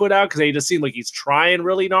tweets he put out because they just seem like he's trying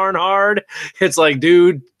really darn hard. It's like,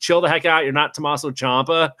 dude, chill the heck out. You're not Tommaso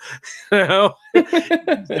Ciampa.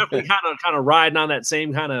 Definitely kind of riding on that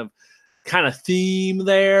same kind of theme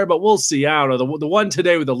there, but we'll see. I don't know. The one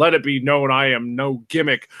today with the "Let it be known I am no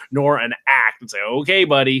gimmick nor an act." It's like, okay,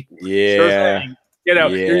 buddy. Yeah. Sure,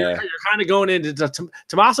 you're kind of going into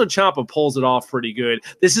Tommaso Ciampa pulls it off pretty good.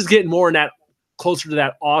 This is getting more in that, closer to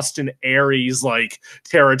that Austin Aries like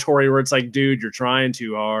territory where it's like, dude, you're trying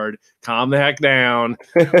too hard. Calm the heck down.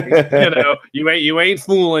 You ain't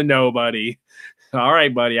fooling nobody. All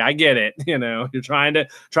right, buddy, I get it. You're trying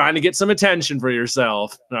to get some attention for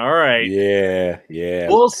yourself. All right. Yeah.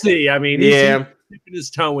 We'll see. I mean, he's dipping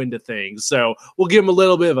his toe into things, so we'll give him a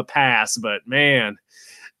little bit of a pass. But man,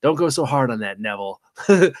 don't go so hard on that, Neville.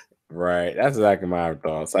 Right. That's exactly my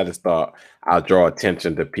thoughts. I just thought I'll draw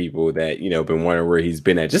attention to people that been wondering where he's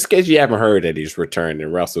been at. Just in case you haven't heard that he's returned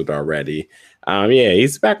and wrestled already.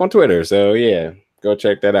 He's back on Twitter, so yeah, go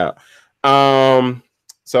check that out.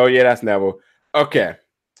 So yeah, that's Neville. Okay,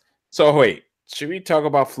 so wait, should we talk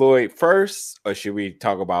about Floyd first, or should we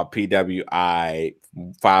talk about PWI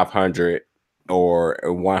 500 or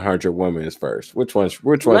 100 women's first? Which one should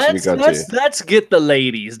we go to? Let's get the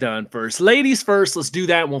ladies done first. Ladies first. Let's do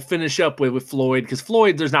that, and we'll finish up with Floyd, because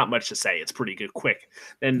Floyd, there's not much to say. It's pretty good, quick.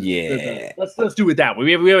 And let's do it that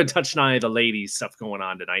way. We haven't touched on any of the ladies stuff going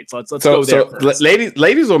on tonight, so let's go there. First.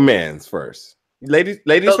 Ladies or men's first? Ladies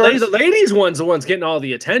first? The ladies one's the one's getting all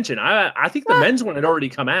the attention. I think the men's one had already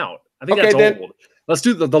come out. I think that's old. Let's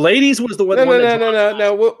do the ladies was the one.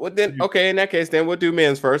 No. Okay, in that case, then we'll do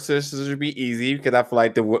men's first. This should be easy because I feel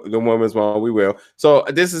like the women's one we will. So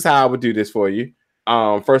this is how I would do this for you.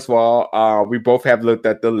 First of all, we both have looked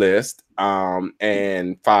at the list. And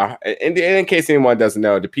in case anyone doesn't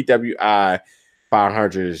know, the PWI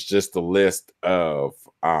 500 is just a list of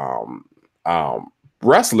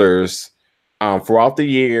wrestlers throughout the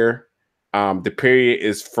year. The period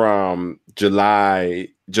is from July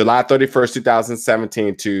 31st,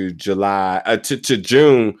 2017 to June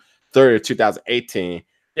 30th, 2018.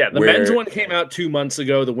 Yeah, the men's one came out 2 months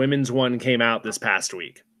ago. The women's one came out this past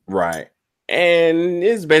week. Right. And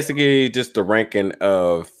it's basically just the ranking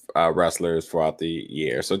of wrestlers throughout the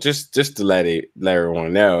year. So just to let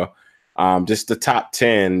everyone know, just the top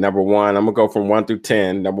 10. Number 1, I'm going to go from 1 through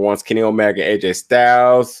 10. Number 1 is Kenny Omega, AJ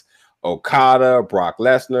Styles, Okada, Brock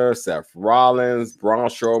Lesnar, Seth Rollins, Braun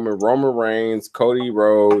Strowman, Roman Reigns, Cody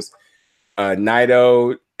Rhodes,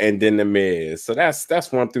 Naito, and then The Miz. So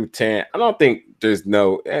that's 1 through 10. I don't think there's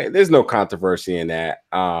no controversy in that.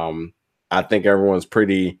 I think everyone's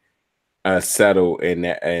pretty settled in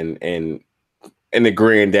that and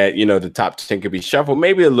agreeing that the top 10 could be shuffled,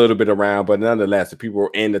 maybe a little bit around, but nonetheless, the people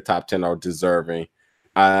in the top 10 are deserving.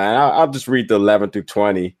 I'll just read the 11 through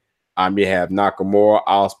 20. You have Nakamura,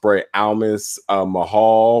 Ospreay, Almas,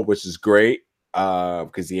 Mahal, which is great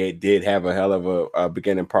because he did have a hell of a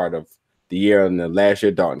beginning part of the year. And the last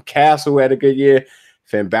year, Dalton Castle had a good year.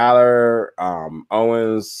 Finn Balor,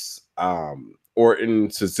 Owens, Orton,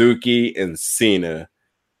 Suzuki, and Cena.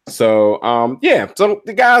 So so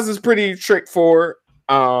the guys is pretty straightforward.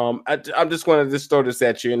 I'm just going to just throw this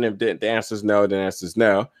at you, and if the answer is no, then the answer is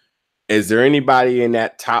no. Is there anybody in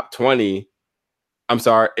that top 20? I'm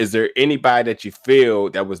sorry. Is there anybody that you feel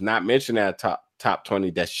that was not mentioned at top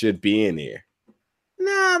 20 that should be in there?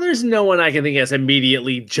 Nah, there's no one I can think that's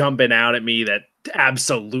immediately jumping out at me that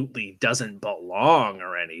absolutely doesn't belong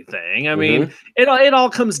or anything. I mean, it all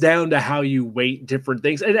comes down to how you weight different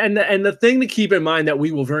things. And the thing to keep in mind that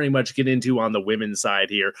we will very much get into on the women's side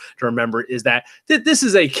here to remember is that this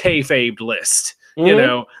is a kayfabe list. You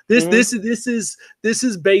know, this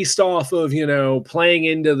is based off of, you know, playing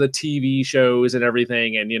into the TV shows and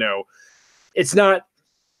everything. And, you know, it's not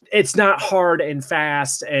hard and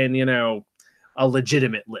fast and, you know, a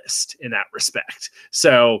legitimate list in that respect.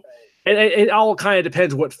 So it all kind of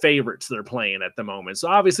depends what favorites they're playing at the moment. So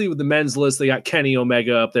obviously with the men's list, they got Kenny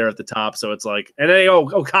Omega up there at the top. So it's like, and then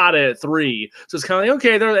Okada at 3. So it's kind of like,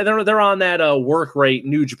 okay, they're on that work rate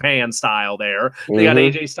New Japan style there. They got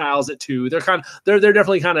AJ Styles at 2. They're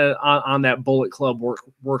definitely kind of on that Bullet Club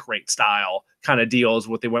work rate style kind of deal is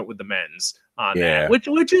what they went with the men's on that,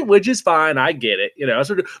 which is fine. I get it, you know,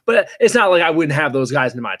 but it's not like I wouldn't have those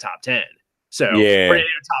guys in my top 10. So or in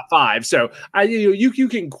top 5. So you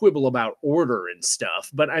can quibble about order and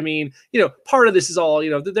stuff, but I mean, you know, part of this is all,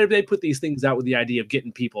 you know, they put these things out with the idea of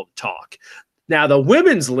getting people to talk. Now the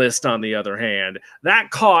women's list, on the other hand,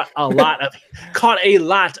 that caught a lot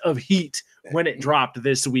of heat when it dropped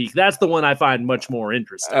this week. That's the one I find much more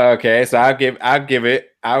interesting. Okay, so I'll give the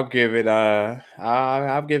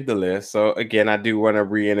list. So again, I do want to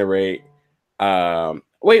reiterate.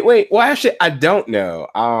 Wait. Well, actually, I don't know.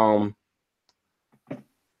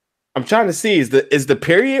 I'm trying to see, is the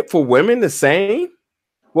period for women the same?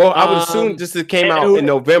 Well, I would assume just it came out in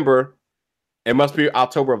November. It must be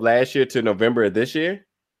October of last year to November of this year.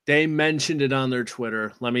 They mentioned it on their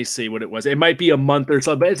Twitter. Let me see what it was. It might be a month or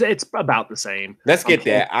so, but it's about the same. Let's get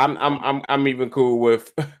that. I'm even cool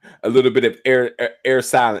with a little bit of air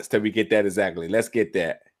silence till we get that exactly. Let's get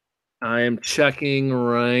that. I am checking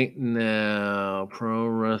right now. Pro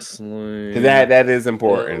Wrestling. That is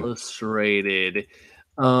important. Illustrated.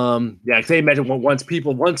 Because they mentioned once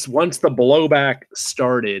the blowback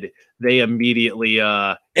started, they immediately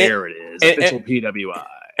there it is, official PWI.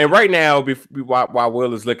 And right now, while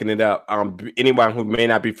Will is looking it up, anyone who may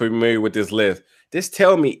not be familiar with this list, just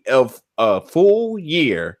tell me of a full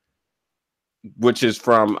year, which is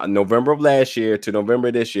from November of last year to November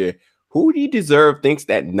of this year, who do you thinks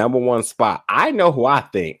that number 1 spot? I know who I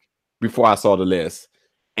think before I saw the list,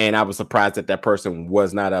 and I was surprised that person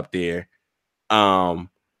was not up there.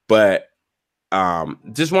 But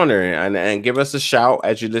just wondering, and give us a shout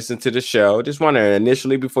as you listen to the show. Just wondering,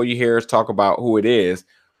 initially, before you hear us talk about who it is,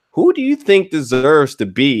 who do you think deserves to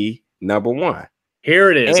be number 1?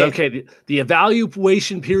 Here it is. Okay, the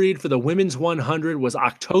evaluation period for the women's 100 was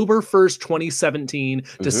October 1st, 2017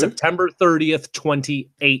 to September 30th,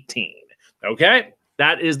 2018. Okay,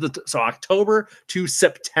 that is so October to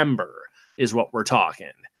September is what we're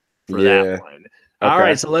talking for that one. All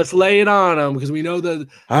right, so let's lay it on them because we know we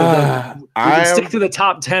can stick to the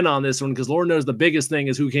top 10 on this one because Lord knows the biggest thing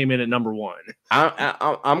is who came in at number 1.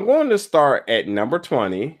 I'm going to start at number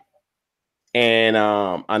 20, and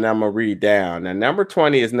I'm gonna read down. Now, number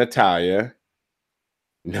 20 is Natalya.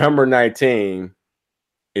 Number 19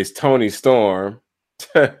 is Toni Storm.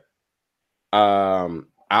 I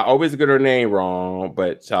always get her name wrong,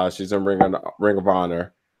 but she's in Ring of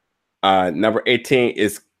Honor. Number 18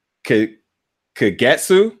 is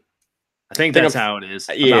Kagetsu. I think that's how it is.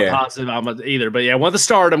 I'm not positive either, but yeah, one of the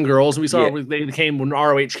Stardom girls we saw they came when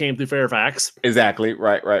ROH came through Fairfax. Exactly.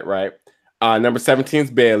 Right. Number 17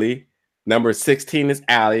 is Bayley. Number 16 is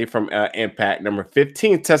Allie from Impact. Number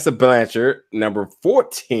 15, Tessa Blanchard. Number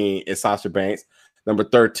 14 is Sasha Banks. Number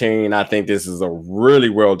 13, I think this is a really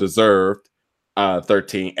well-deserved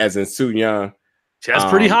 13, as in Su Yung. That's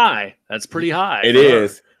pretty high. That's pretty high. It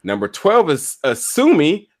is. Number 12 is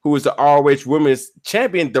Sumi, who is the ROH Women's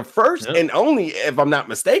Champion, the first and only, if I'm not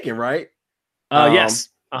mistaken, right? Yes.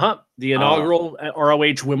 The inaugural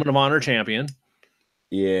ROH Women of Honor Champion.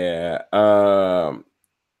 Yeah.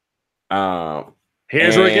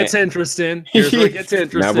 Here's where it gets interesting.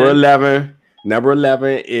 Number 11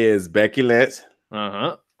 is Becky Lynch.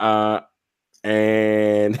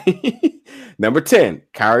 And number 10,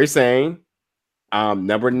 Kairi Sane.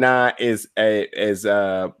 Number 9 is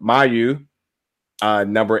Mayu.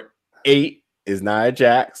 Number 8 is Nia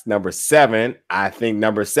Jax. Number 7, I think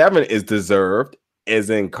number 7 is deserved, as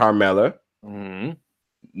in Carmella.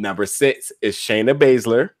 Number 6 is Shayna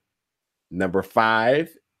Baszler. Number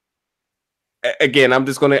 5. Again, I'm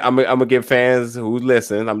gonna give fans who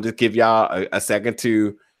listen. I'm just give y'all a second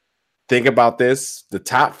to think about this. The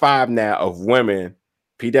top 5 now of women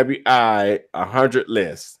PWI 100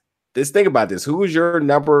 list. Just think about this. Who is your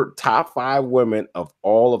top 5 women of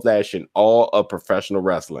all of that shit, all of professional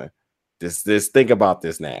wrestling? Just think about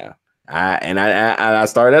this now. I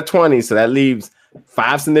started at 20, so that leaves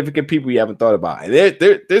 5 significant people you haven't thought about. And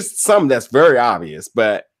there's some that's very obvious,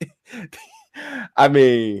 but I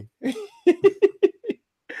mean,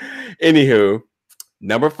 anywho,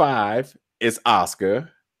 number 5 is Asuka.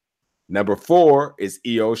 Number 4 is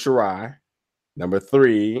Io Shirai. Number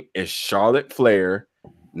 3 is Charlotte Flair.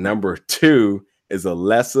 Number 2 is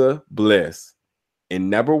Alexa Bliss. And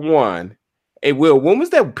number 1, hey, Will, when was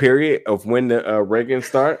that period of when the Reagan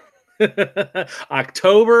start?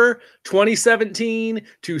 October 2017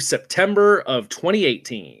 to September of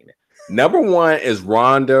 2018. Number 1 is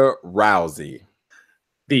Ronda Rousey,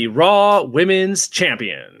 the Raw Women's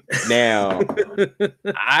Champion. Now,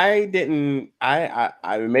 I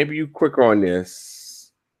maybe you quicker on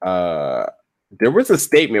this. There was a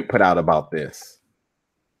statement put out about this.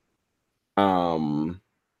 About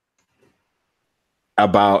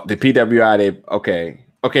the PWI. Okay,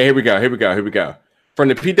 here we go. From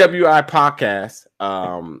the PWI podcast,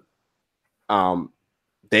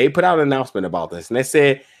 they put out an announcement about this, and they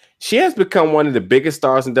said she has become one of the biggest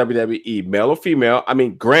stars in WWE, male or female. I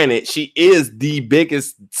mean, granted, she is the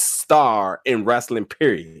biggest star in wrestling,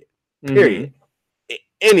 period. Period.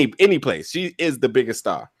 Mm-hmm. Any place. She is the biggest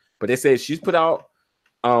star. But they said she's put out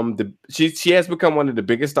she has become one of the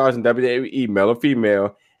biggest stars in WWE, male or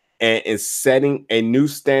female, and is setting a new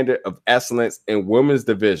standard of excellence in women's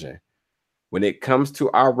division. When it comes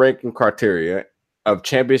to our ranking criteria of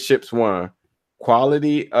championships won,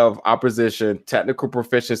 quality of opposition, technical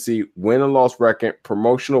proficiency, win and loss record,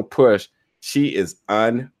 promotional push, she is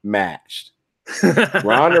unmatched.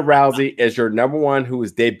 Ronda Rousey is your number 1 who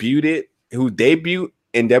debuted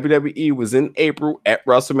in WWE was in April at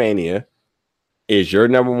WrestleMania, is your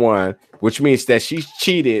number 1, which means that she's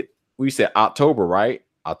cheated. We said October, right?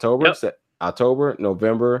 October,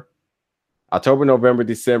 November,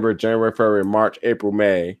 December, January, February, March, April,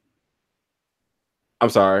 May. I'm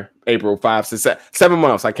sorry, April, 5, 6, 7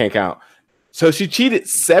 months. I can't count. So she cheated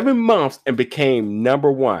 7 months and became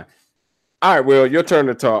number 1. All right, Will, your turn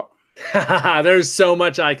to talk. There's so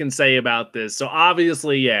much I can say about this. So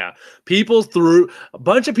obviously, yeah, a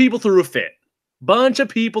bunch of people threw a fit.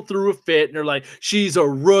 And they're like, she's a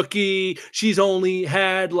rookie. She's only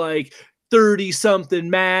had like 30-something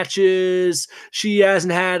matches. She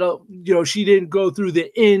hasn't had she didn't go through the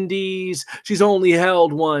indies. She's only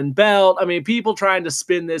held 1 belt. I mean, people trying to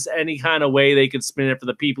spin this any kind of way they could spin it for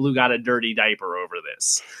the people who got a dirty diaper over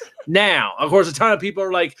this. Now, of course, a ton of people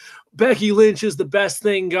are like, Becky Lynch is the best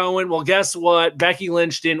thing going. Well, guess what? Becky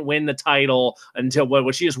Lynch didn't win the title until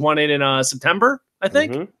she just won it in September, I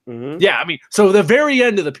think. Mm-hmm. Yeah, I mean, so the very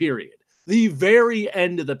end of the period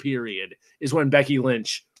is when Becky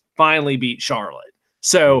Lynch finally beat Charlotte.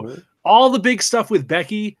 So all the big stuff with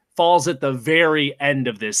Becky falls at the very end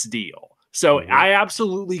of this deal. So I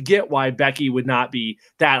absolutely get why Becky would not be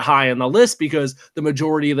that high on the list, because the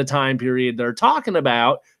majority of the time period they're talking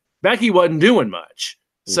about, Becky wasn't doing much.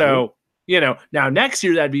 So, now next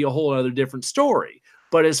year, that'd be a whole other different story.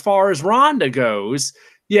 But as far as Ronda goes,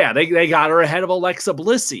 yeah, they got her ahead of Alexa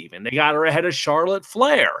Bliss even. They got her ahead of Charlotte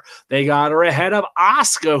Flair. They got her ahead of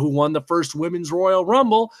Asuka, who won the first Women's Royal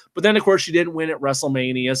Rumble. But then, of course, she didn't win at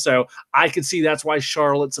WrestleMania. So I could see that's why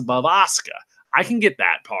Charlotte's above Asuka. I can get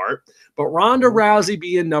that part. But Ronda Rousey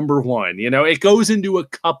being number 1, it goes into a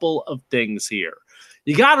couple of things here.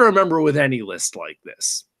 You got to remember with any list like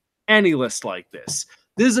this,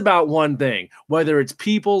 this is about one thing, whether it's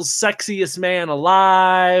people's sexiest man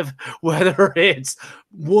alive, whether it's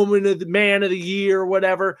man of the year,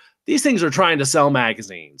 whatever. These things are trying to sell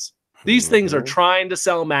magazines. These things are trying to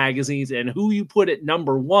sell magazines, and who you put at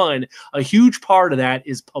number 1, a huge part of that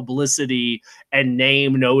is publicity and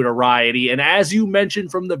name notoriety. And as you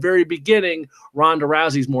mentioned from the very beginning, Ronda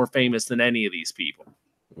Rousey's more famous than any of these people.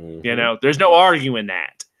 There's no arguing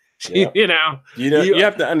that. Yeah. You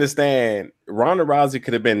have to understand, Ronda Rousey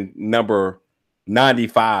could have been number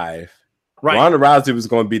 95. Right. Ronda Rousey was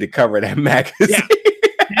going to be the cover of that magazine. Yeah.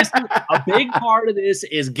 A big part of this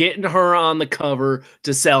is getting her on the cover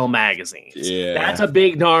to sell magazines. Yeah. That's a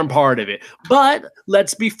big darn part of it. But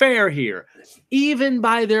let's be fair here. Even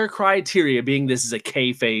by their criteria, being this is a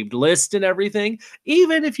kayfabe list and everything,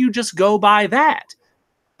 even if you just go by that,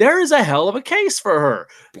 there is a hell of a case for her.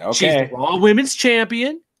 Okay. She's the Raw Women's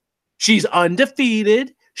Champion. She's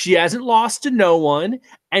undefeated. She hasn't lost to no one.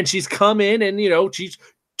 And she's come in and, she's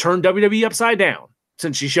turned WWE upside down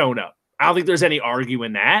since she's shown up. I don't think there's any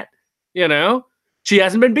arguing that, She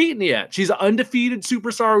hasn't been beaten yet. She's an undefeated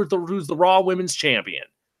superstar who's the Raw Women's Champion.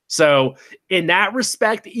 So in that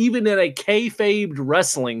respect, even in a kayfabe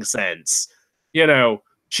wrestling sense,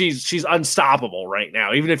 she's unstoppable right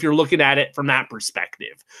now, even if you're looking at it from that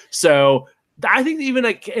perspective. So I think even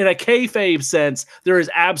in a kayfabe sense, there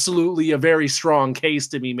is absolutely a very strong case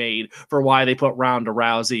to be made for why they put Ronda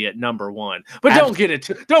Rousey at number 1. But don't get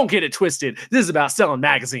it twisted. This is about selling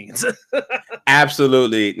magazines.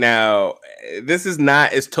 Absolutely. Now, this is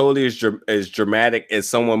not as totally as dramatic as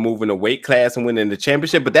someone moving a weight class and winning the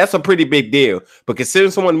championship, but that's a pretty big deal. But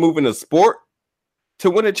considering someone moving a sport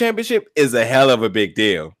to win a championship is a hell of a big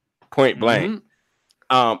deal. Point blank.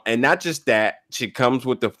 Mm-hmm. And not just that, she's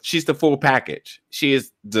the full package.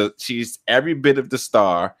 She's every bit of the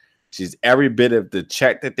star. She's every bit of the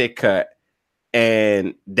check that they cut.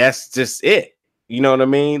 And that's just it. You know what I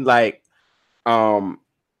mean? Like,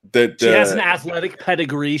 she has an athletic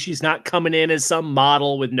pedigree. She's not coming in as some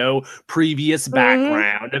model with no previous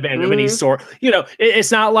background of any sort. You know,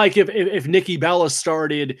 it's not like if Nikki Bella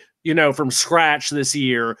started, you know, from scratch this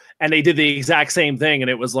year and they did the exact same thing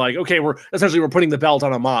and it was like, okay, we're putting the belt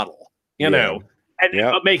on a model, you know,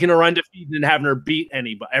 and making her undefeated and having her beat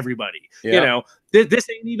everybody. You know, this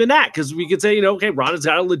ain't even that, because we could say, you know, okay, Ronda's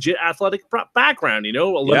got a legit athletic background, you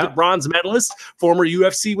know, Olympic bronze medalist, former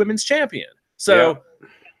UFC women's champion. So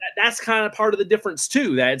that's kind of part of the difference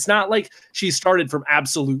too, that it's not like she started from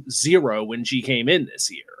absolute zero when she came in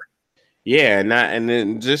this year. Yeah, and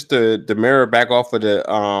then just to mirror back off of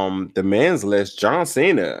the men's list, John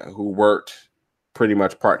Cena, who worked pretty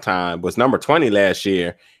much part-time, was number 20 last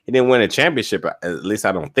year. He didn't win a championship, at least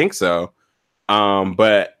I don't think so.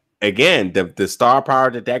 But again, the star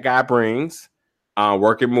power that guy brings,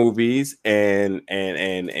 working movies and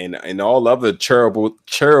all other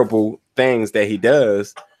charitable things that he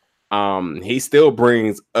does, he still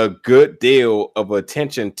brings a good deal of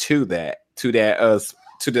attention to that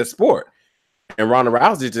sport. And Ronda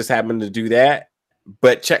Rousey just happened to do that,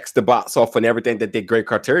 but checks the box off on everything that they grade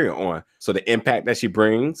criteria on. So the impact that she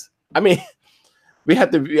brings, I mean, we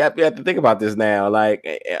have to think about this now.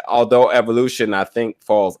 Like, although Evolution, I think,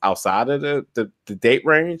 falls outside of the date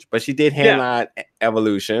range, but she did headline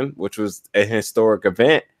Evolution, which was a historic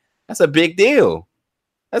event. That's a big deal.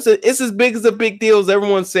 It's as big as a big deal as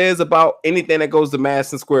everyone says about anything that goes to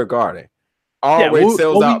Madison Square Garden. Always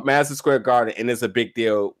sells out Madison Square Garden, and it's a big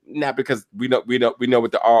deal. Not because we know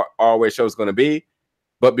what the Always show is going to be,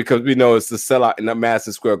 but because we know it's the sellout in the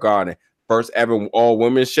Madison Square Garden. First ever all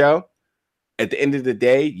women's show. At the end of the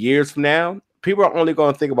day, years from now, people are only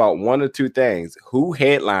going to think about one or two things: who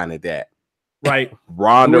headlined that, right?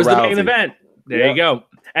 Ronda Rousey. The main event. There you go.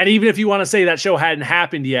 And even if you want to say that show hadn't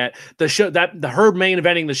happened yet, her main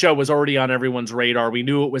eventing the show was already on everyone's radar. We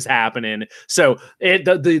knew it was happening. So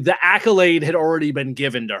the accolade had already been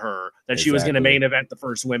given to her that she was going to main event the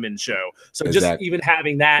first women's show. So just even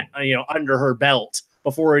having that, under her belt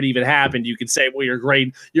before it even happened, you could say, well, you're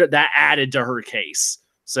great. That added to her case.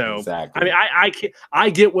 So, I mean, I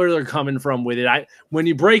get where they're coming from with it. When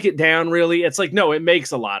you break it down, really, it's like, no, it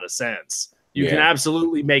makes a lot of sense. You can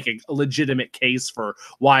absolutely make a legitimate case for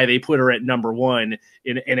why they put her at number 1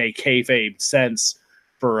 in a kayfabe sense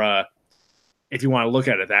for if you want to look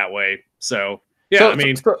at it that way. So I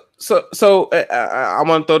mean, I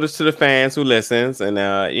want to throw this to the fans who listens, and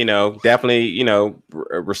definitely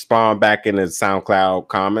respond back in the SoundCloud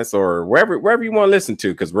comments or wherever you want to listen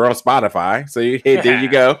to, because we're on Spotify. So there you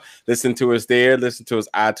go, listen to us there, listen to us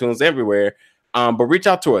iTunes, everywhere. But reach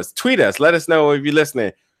out to us, tweet us, let us know if you're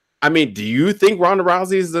listening. I mean, do you think Ronda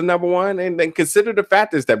Rousey is the number 1? And then consider the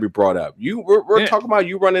factors that we brought up. We're talking about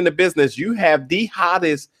you running the business. You have the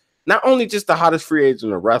hottest, not only just the hottest free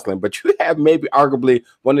agent in wrestling, but you have maybe arguably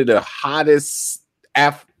one of the hottest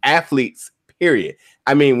athletes, period.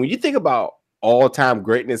 I mean, when you think about all-time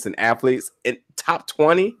greatness in athletes, in top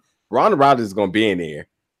 20, Ronda Rousey is going to be in there.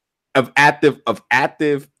 Of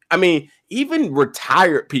active. I mean, even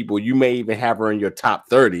retired people, you may even have her in your top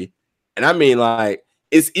 30. And I mean, like,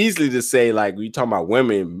 it's easily to say, like, when you talking about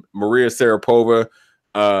women, Maria Sharapova,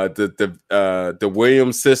 the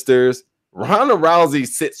Williams sisters, Ronda Rousey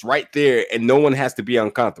sits right there, and no one has to be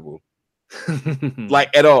uncomfortable,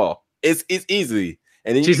 like, at all. It's easily,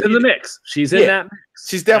 and then she's in the mix. She's in that mix.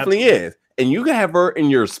 She's definitely is, and you can have her in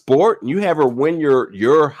your sport. You have her win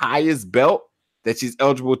your highest belt that she's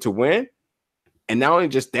eligible to win, and not only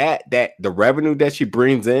just that the revenue that she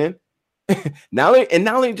brings in. not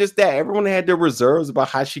only just that, everyone had their reserves about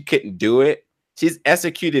how she couldn't do it. She's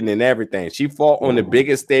executed in everything. She fought on the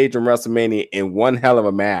biggest stage in WrestleMania in one hell of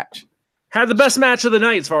a match. Had the best match of the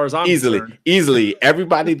night, as far as I'm concerned. Easily.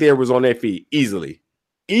 Everybody there was on their feet. Easily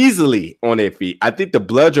on their feet. I think the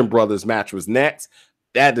Bludgeon Brothers match was next.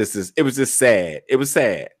 It was just sad. It was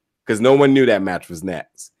sad because no one knew that match was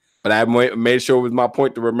next. but I made sure it was my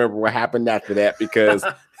point to remember what happened after that because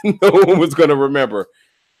no one was going to remember.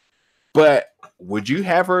 But would you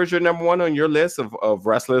have her as your number one on your list of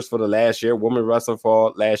wrestlers for the last year, women wrestler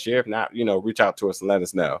for last year? If not, reach out to us and let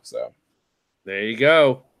us know. So there you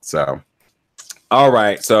go. So, all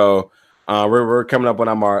right. So we're coming up on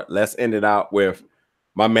our mark. Let's end it out with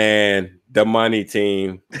my man, the Money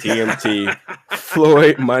Team, TMT,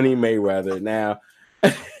 Floyd Money Mayweather. Now,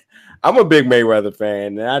 I'm a big Mayweather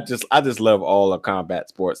fan, and I just love all of combat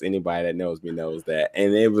sports. Anybody that knows me knows that.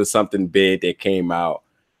 And it was something big that came out.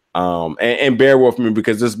 And bear with me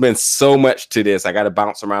because there's been so much to this. I got to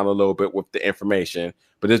bounce around a little bit with the information,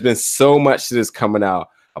 but there's been so much to this coming out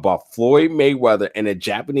about Floyd Mayweather and a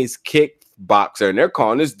Japanese kickboxer, and they're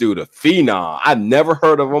calling this dude a phenom. I've never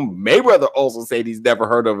heard of him. Mayweather also said he's never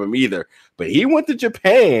heard of him either, but he went to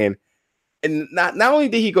Japan, and not only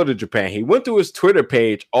did he go to Japan, he went to his Twitter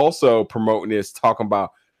page also promoting this, talking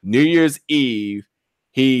about New Year's Eve.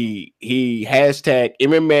 He hashtag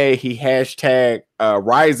MMA. He hashtag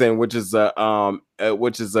Ryzen, which is a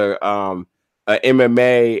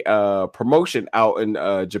MMA promotion out in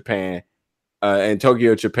Japan, in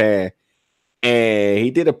Tokyo, Japan. And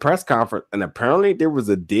he did a press conference, and apparently there was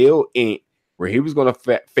a deal inked where he was going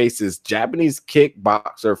to face this Japanese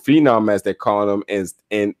kickboxer phenom, as they call him,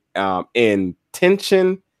 in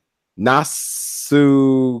Tenshin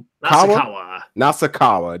Nasukawa.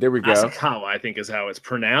 There we go. Nasukawa, I think is how it's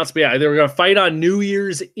pronounced. But yeah, they were going to fight on New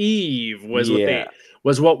Year's Eve.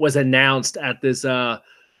 What was announced at this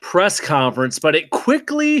press conference. But it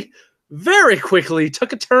very quickly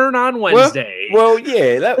took a turn on Wednesday.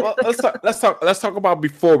 Let's talk about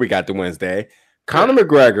before we got to Wednesday. Conor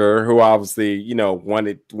McGregor, who obviously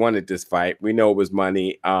wanted this fight. We know it was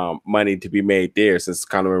money to be made there, since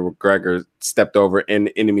Conor McGregor stepped over in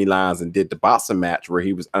the enemy lines and did the boxing match where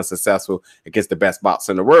he was unsuccessful against the best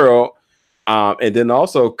boxer in the world. And then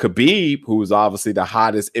also Khabib, who's obviously the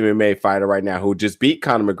hottest MMA fighter right now, who just beat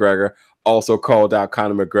Conor McGregor, also called out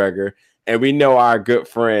Conor McGregor. And we know our good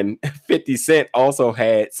friend 50 Cent also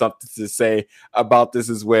had something to say about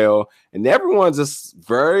this as well. And everyone's just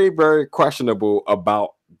very, very questionable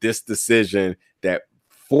about this decision that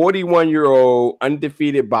 41-year-old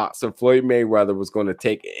undefeated boxer Floyd Mayweather was going to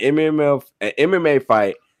take an MMA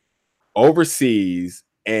fight overseas.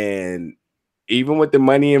 And even with the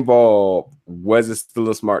money involved, was it still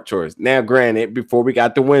a smart choice? Now, granted, before we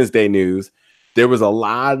got the Wednesday news, there was a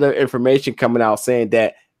lot of information coming out saying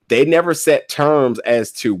that they never set terms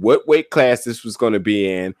as to what weight class this was going to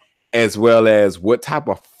be in, as well as what type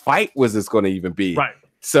of fight was this going to even be. Right.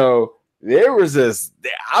 So there was this,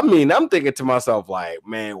 I'm thinking to myself, like,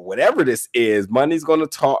 man, whatever this is, money's going to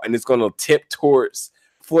talk, and it's going to tip towards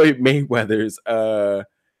Floyd Mayweather's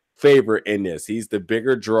favor in this. He's the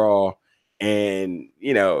bigger draw, and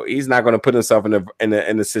he's not going to put himself in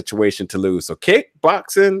a situation to lose. So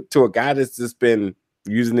kickboxing to a guy that's just been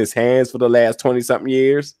using his hands for the last 20-something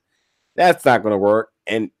years, that's not going to work.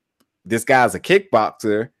 And this guy's a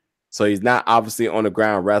kickboxer, so he's not obviously on the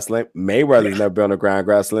ground wrestling. Mayweather's never been on the ground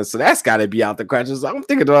wrestling, so that's got to be out the question. So I'm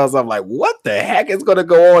thinking to myself, like, what the heck is going to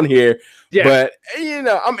go on here? Yeah. But,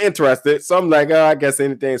 I'm interested. So I'm like, I guess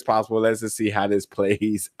anything's possible. Let's just see how this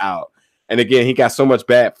plays out. And again, he got so much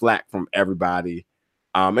bad flack from everybody.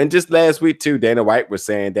 And just last week, too, Dana White was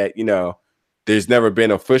saying that, there's never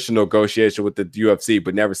been official negotiation with the UFC,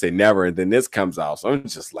 but never say never. And then this comes out. So I'm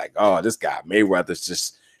just like, oh, this guy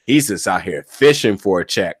Mayweather's he's just out here fishing for a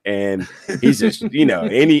check. And he's just,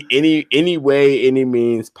 any way, any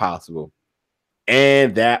means possible.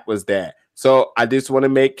 And that was that. So I just want to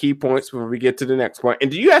make key points before we get to the next point.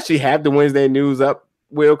 And do you actually have the Wednesday news up,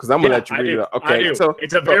 Will? Because I'm gonna let you read it. Okay, so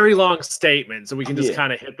it's a very long statement, so we can just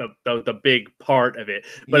kind of hit the big part of it.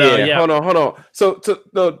 But hold on.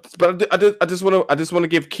 But I just want to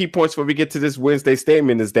give key points before we get to this Wednesday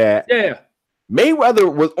statement. Is that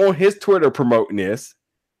Mayweather was on his Twitter promoting this,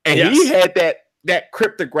 and he had that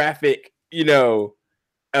cryptographic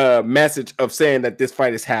message of saying that this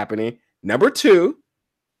fight is happening. Number two,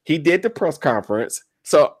 he did the press conference.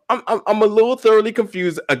 So I'm a little thoroughly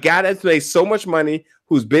confused. A guy that's made so much money,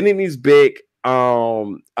 who's been in these big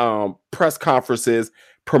press conferences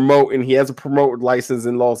promoting. He has a promoter license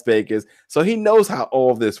in Las Vegas, so he knows how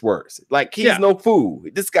all of this works. Like, he's no fool.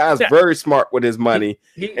 This guy's very smart with his money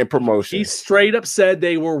and promotion. He straight up said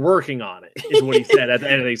they were working on it, is what he said at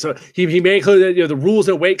the end of the day. So he made clear that the rules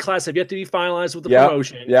and weight class have yet to be finalized with the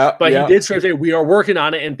promotion. But he did straight up say we are working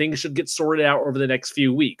on it and things should get sorted out over the next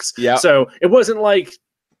few weeks. So it wasn't like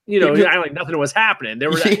like nothing was happening. They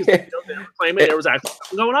were claiming there was actually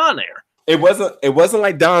something going on there. It wasn't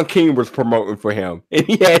like Don King was promoting for him, and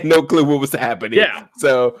he had no clue what was happening. Yeah.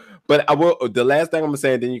 So, but I will. The last thing I'm gonna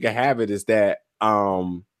say, and then you can have it, is that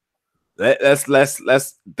let's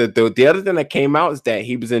the other thing that came out is that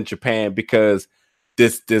he was in Japan because the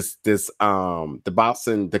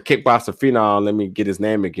kickboxer phenom. Let me get his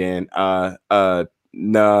name again. I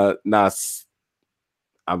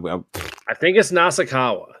think it's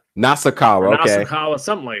Nasukawa. Nasukawa, okay. Nasukawa,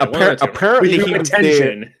 something like that. Apparently he was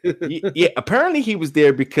there. Yeah, apparently he was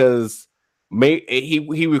there because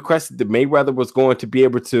he requested that Mayweather was going to be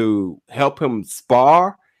able to help him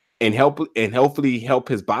spar and hopefully help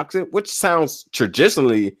his boxing, which sounds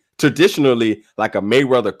traditionally like a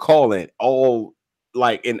Mayweather calling all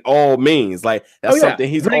like in all means. Like that's something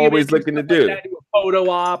he's always looking to do. Photo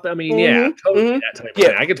op. I mean, totally that type of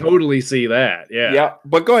thing. I could totally see that. Yeah.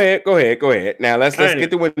 But go ahead. Now let's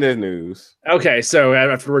get to the news. Okay, so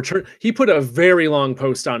after return, he put a very long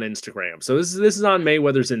post on Instagram. So this is on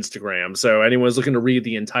Mayweather's Instagram. So anyone's looking to read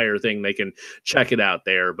the entire thing, they can check it out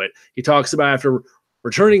there. But he talks about after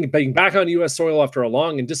being back on U.S. soil after a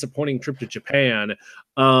long and disappointing trip to Japan.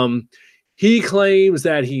 He claims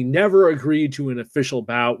that he never agreed to an official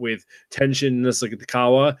bout with Tenshin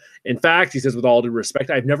Nasukawa. In fact, he says, with all due respect,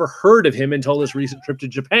 I've never heard of him until this recent trip to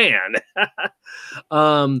Japan.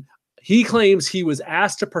 He claims he was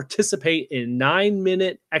asked to participate in a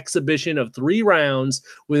 9-minute exhibition of 3 rounds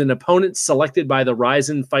with an opponent selected by the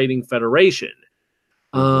Rizin Fighting Federation.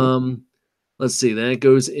 Let's see. Then it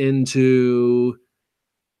goes into...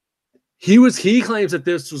 He claims that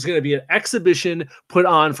this was going to be an exhibition put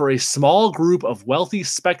on for a small group of wealthy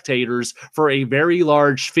spectators for a very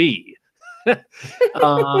large fee.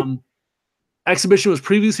 Exhibition was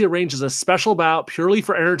previously arranged as a special bout purely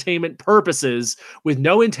for entertainment purposes, with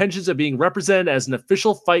no intentions of being represented as an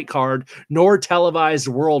official fight card nor televised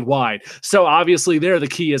worldwide. So obviously there the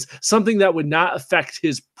key is something that would not affect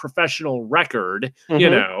his professional record,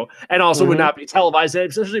 you know, and also would not be televised.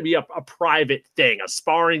 It'd essentially be a private thing, a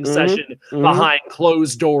sparring session behind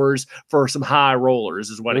closed doors for some high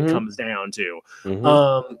rollers is what it comes down to.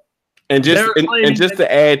 And just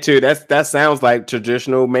to add to that sounds like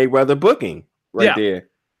traditional Mayweather booking there.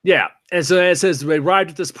 Yeah. And so it says they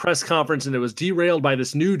arrived at this press conference and it was derailed by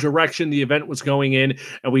this new direction the event was going in,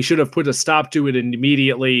 and we should have put a stop to it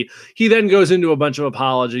immediately. He then goes into a bunch of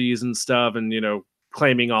apologies and stuff and, you know,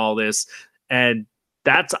 claiming all this. And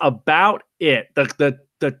that's about it. The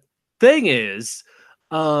thing is,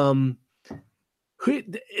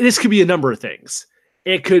 this could be a number of things.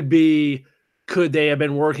 It could be, could they have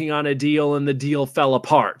been working on a deal and the deal fell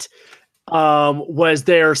apart? Was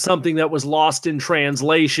there something that was lost in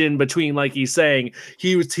translation between, like he's saying,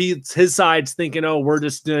 his side's thinking, oh, we're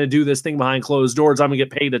just going to do this thing behind closed doors. I'm going to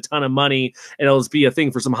get paid a ton of money and it'll just be a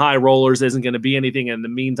thing for some high rollers. There isn't going to be anything. In the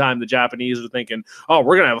meantime, the Japanese are thinking, oh,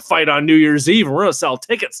 we're going to have a fight on New Year's Eve and we're going to sell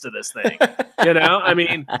tickets to this thing. You know, I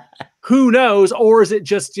mean, who knows? Or is it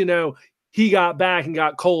just, you know, he got back and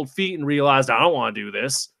got cold feet and realized, I don't want to do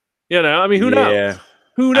this. You know, I mean, who knows?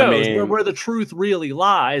 Who knows where the truth really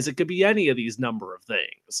lies? It could be any of these number of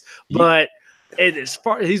things. But he's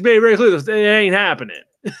made very clear, this ain't happening.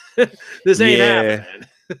 This ain't happening.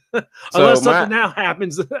 Unless something now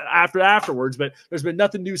happens afterwards, but there's been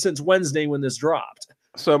nothing new since Wednesday when this dropped.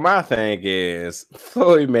 So my thing is,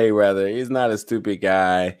 Floyd Mayweather, he's not a stupid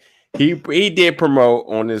guy. He did promote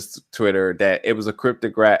on his Twitter that it was a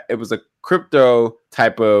crypto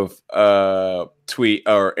type of tweet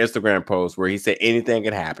or Instagram post where he said anything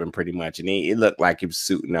could happen pretty much, and it looked like he was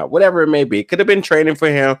suiting up, whatever it may be. It could have been training for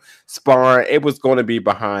him, sparring. It was going to be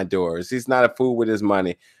behind doors. He's not a fool with his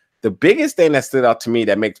money. The biggest thing that stood out to me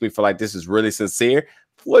that makes me feel like this is really sincere,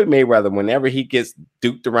 Floyd Mayweather, whenever he gets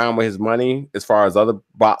duped around with his money, as far as other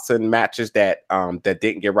boxing matches that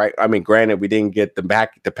didn't get right. I mean, granted, we didn't get the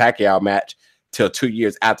Pacquiao match till 2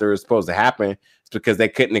 years after it was supposed to happen. It's because they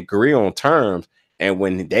couldn't agree on terms. And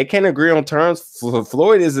when they can't agree on terms,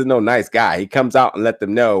 Floyd isn't no nice guy. He comes out and let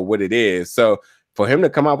them know what it is. So for him to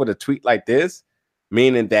come out with a tweet like this,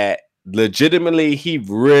 meaning that legitimately he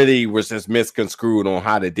really was just misconstrued on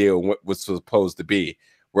how the deal was supposed to be,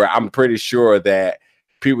 where I'm pretty sure that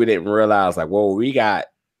people didn't realize, like, whoa, we got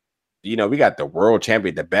the world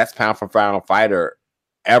champion, the best pound for pound fighter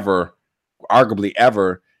ever, arguably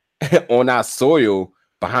ever, on our soil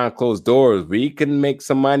behind closed doors. We can make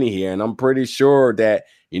some money here. And I'm pretty sure that,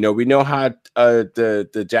 we know how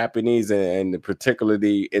the Japanese and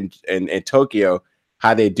particularly in Tokyo,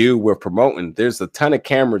 how they do with promoting. There's a ton of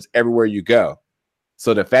cameras everywhere you go.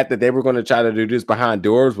 So the fact that they were going to try to do this behind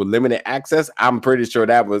doors with limited access, I'm pretty sure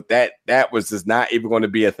that was just not even going to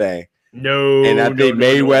be a thing. No, And I no, think no,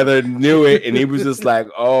 Mayweather knew it, and he was just like,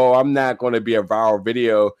 "Oh, I'm not going to be a viral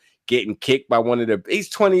video getting kicked by one of the." He's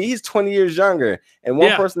 20 years younger, and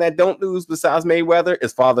one person that don't lose besides Mayweather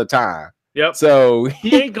is Father Time. Yep. So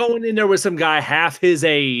he ain't going in there with some guy half his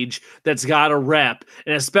age that's got a rep,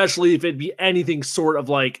 and especially if it'd be anything short of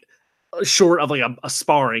like a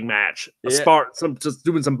sparring match, just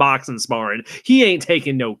doing some boxing sparring. He ain't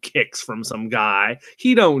taking no kicks from some guy.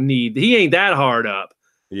 He ain't that hard up.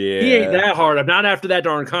 Yeah, he ain't that hard up. Not after that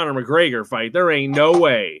darn Conor McGregor fight. There ain't no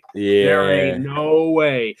way. Yeah, there ain't no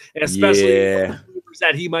way. Especially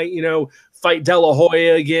that he might, fight De La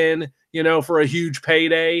Hoya again, for a huge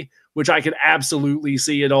payday, which I could absolutely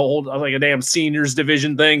see it old like a damn seniors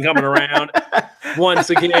division thing coming around once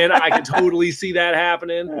again. I could totally see that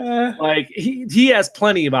happening. Like he has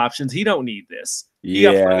plenty of options. He don't need this. He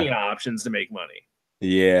got plenty of options to make money.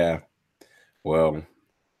 Yeah. Well,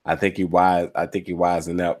 I think he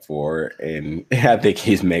wising up for it, and I think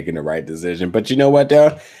he's making the right decision. But you know what,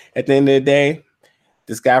 though? At the end of the day,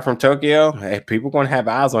 this guy from Tokyo, people going to have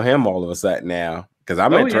eyes on him all of a sudden now, because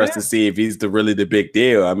I'm interested to see if he's really the big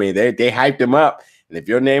deal. I mean, they hyped him up, and if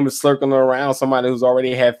your name is circling around somebody who's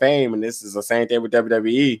already had fame, and this is the same thing with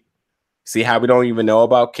WWE, see how we don't even know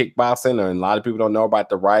about kickboxing, and a lot of people don't know about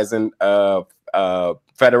the Rising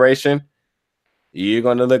Federation. You're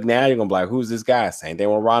going to look now, you're going to be like, who's this guy? Same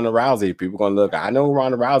thing with Ronda Rousey. People going to look, I know who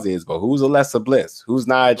Ronda Rousey is, but who's Alexa Bliss? Who's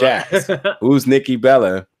Nia Jax? Who's Nikki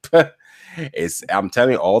Bella? I'm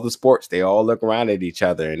telling you, all the sports, they all look around at each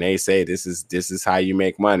other and they say, this is how you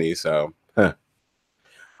make money. So,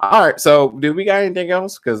 All right. So, do we got anything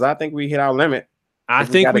else? Because I think we hit our limit. I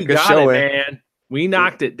think we got it, man. We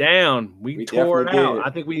knocked it down. We tore it out. I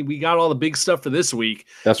think we got all the big stuff for this week.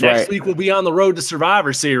 That's Next week we'll be on the road to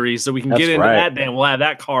Survivor Series, so we can get into that. Then we'll have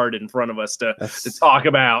that card in front of us to talk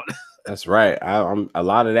about. That's right. A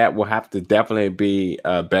lot of that will have to definitely be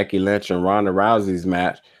Becky Lynch and Ronda Rousey's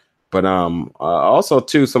match, but also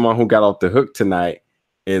too, someone who got off the hook tonight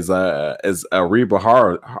is Reba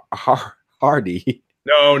Hardy.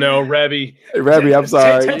 No, Rebby. Rebby, I'm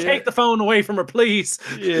sorry. Take the phone away from her, please.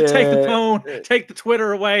 Yeah. Take the phone. Take the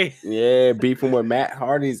Twitter away. Yeah, beefing with Matt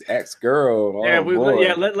Hardy's ex-girl.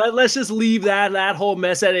 Let's just leave that whole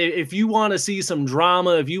mess. If you want to see some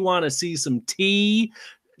drama, if you want to see some tea,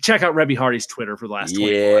 check out Rebby Hardy's Twitter for the last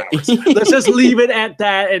 24 hours. Let's just leave it at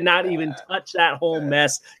that and not even touch that whole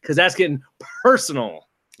mess, because that's getting personal.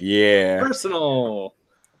 Yeah. Personal.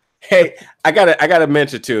 Hey, I gotta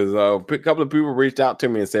mention too. A couple of people reached out to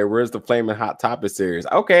me and said, "Where's the Flaming Hot Topic series?"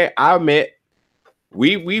 Okay, I admit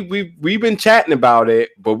we've been chatting about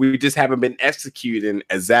it, but we just haven't been executing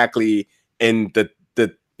exactly in the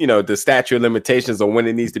statute of limitations on when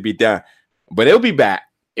it needs to be done. But it'll be back.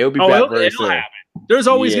 It'll be back very soon. Happen. There's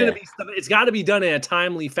always going to be stuff. It's got to be done in a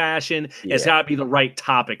timely fashion. Yeah. It's got to be the right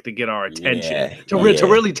topic to get our attention to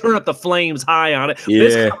really turn up the flames high on it.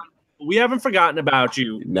 Yeah. We haven't forgotten about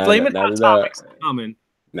you. Flaming Hot Topics coming.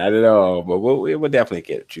 Not at all, but we'll definitely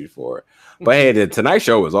get you for it. But hey, the Tonight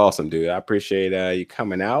Show was awesome, dude. I appreciate you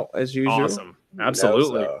coming out as usual. Awesome,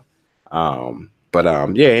 absolutely.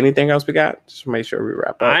 Anything else we got? Just make sure we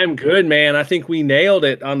wrap up. I'm good, man. I think we nailed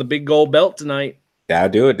it on the big gold belt tonight. That'll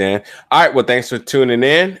do it, Dan. All right. Well, thanks for tuning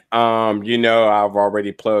in. I've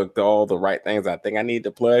already plugged all the right things I think I need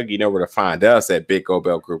to plug. You know where to find us at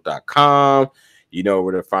biggoldbeltgroup.com. You know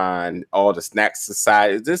where to find all the Snack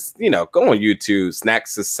Society. Just, go on YouTube, Snack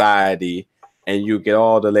Society, and you get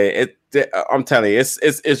all the I'm telling you,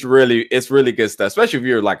 it's really good stuff. Especially if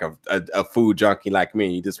you're like a food junkie like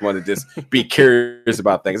me, you just want to just be curious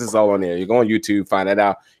about things. It's all on there. You go on YouTube, find that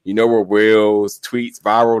out. You know where Will's tweets,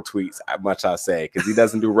 viral tweets, much I say, because he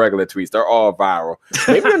doesn't do regular tweets. They're all viral.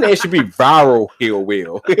 Maybe the name should be Viral Heel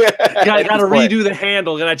Will. I got to redo the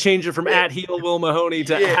handle. Got to change it from @HeelWillMahoney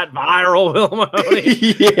to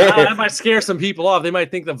 @ViralWillMahoney. That might scare some people off. They might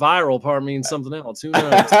think the viral part means something else. Who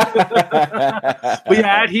knows? But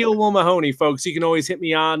yeah, @HeelWillMahoney, folks. You can always hit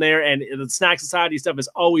me on there. And the Snack Society stuff is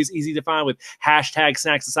always easy to find with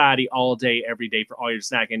 #Snack Society all day, every day for all your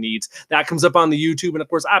snacking needs. That comes up on the YouTube. And of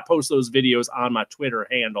course, I post those videos on my Twitter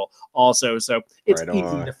handle also. So it's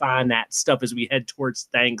easy to find that stuff as we head towards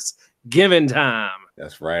Thanksgiving time.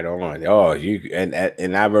 That's right on. Oh,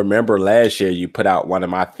 and I remember last year you put out one of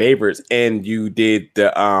my favorites, and you did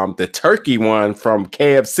the turkey one from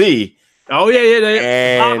KFC. Oh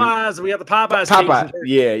yeah. Popeyes. We got the Popeyes.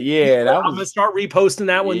 Yeah. I'm gonna start reposting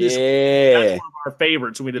that one this week. That's one of our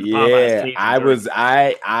favorites. We did the Popeyes. I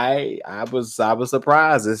was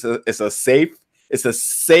surprised. It's a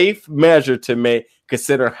safe measure to make,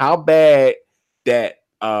 consider how bad that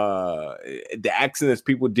the accidents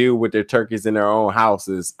people do with their turkeys in their own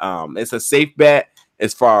houses. It's a safe bet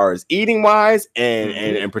as far as eating wise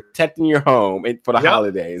and protecting your home for the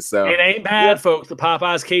holidays. So it ain't bad, folks. The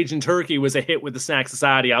Popeyes Cajun Turkey was a hit with the Snack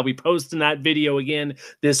Society. I'll be posting that video again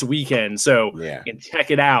this weekend, so you can check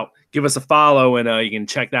it out. Give us a follow, and you can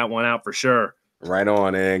check that one out for sure. Right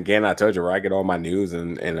on. And again, I told you where I get all my news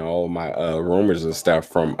and all my rumors and stuff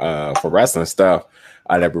from for wrestling stuff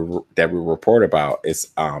that we report about. It's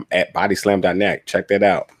at bodyslam.net. Check that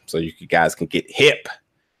out so you guys can get hip.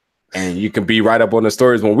 And you can be right up on the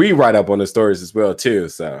stories when we write up on the stories as well, too.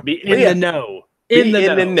 So be in the know. In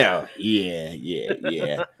the know.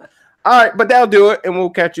 Yeah. All right, but that'll do it. And we'll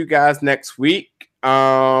catch you guys next week.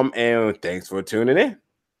 And thanks for tuning in.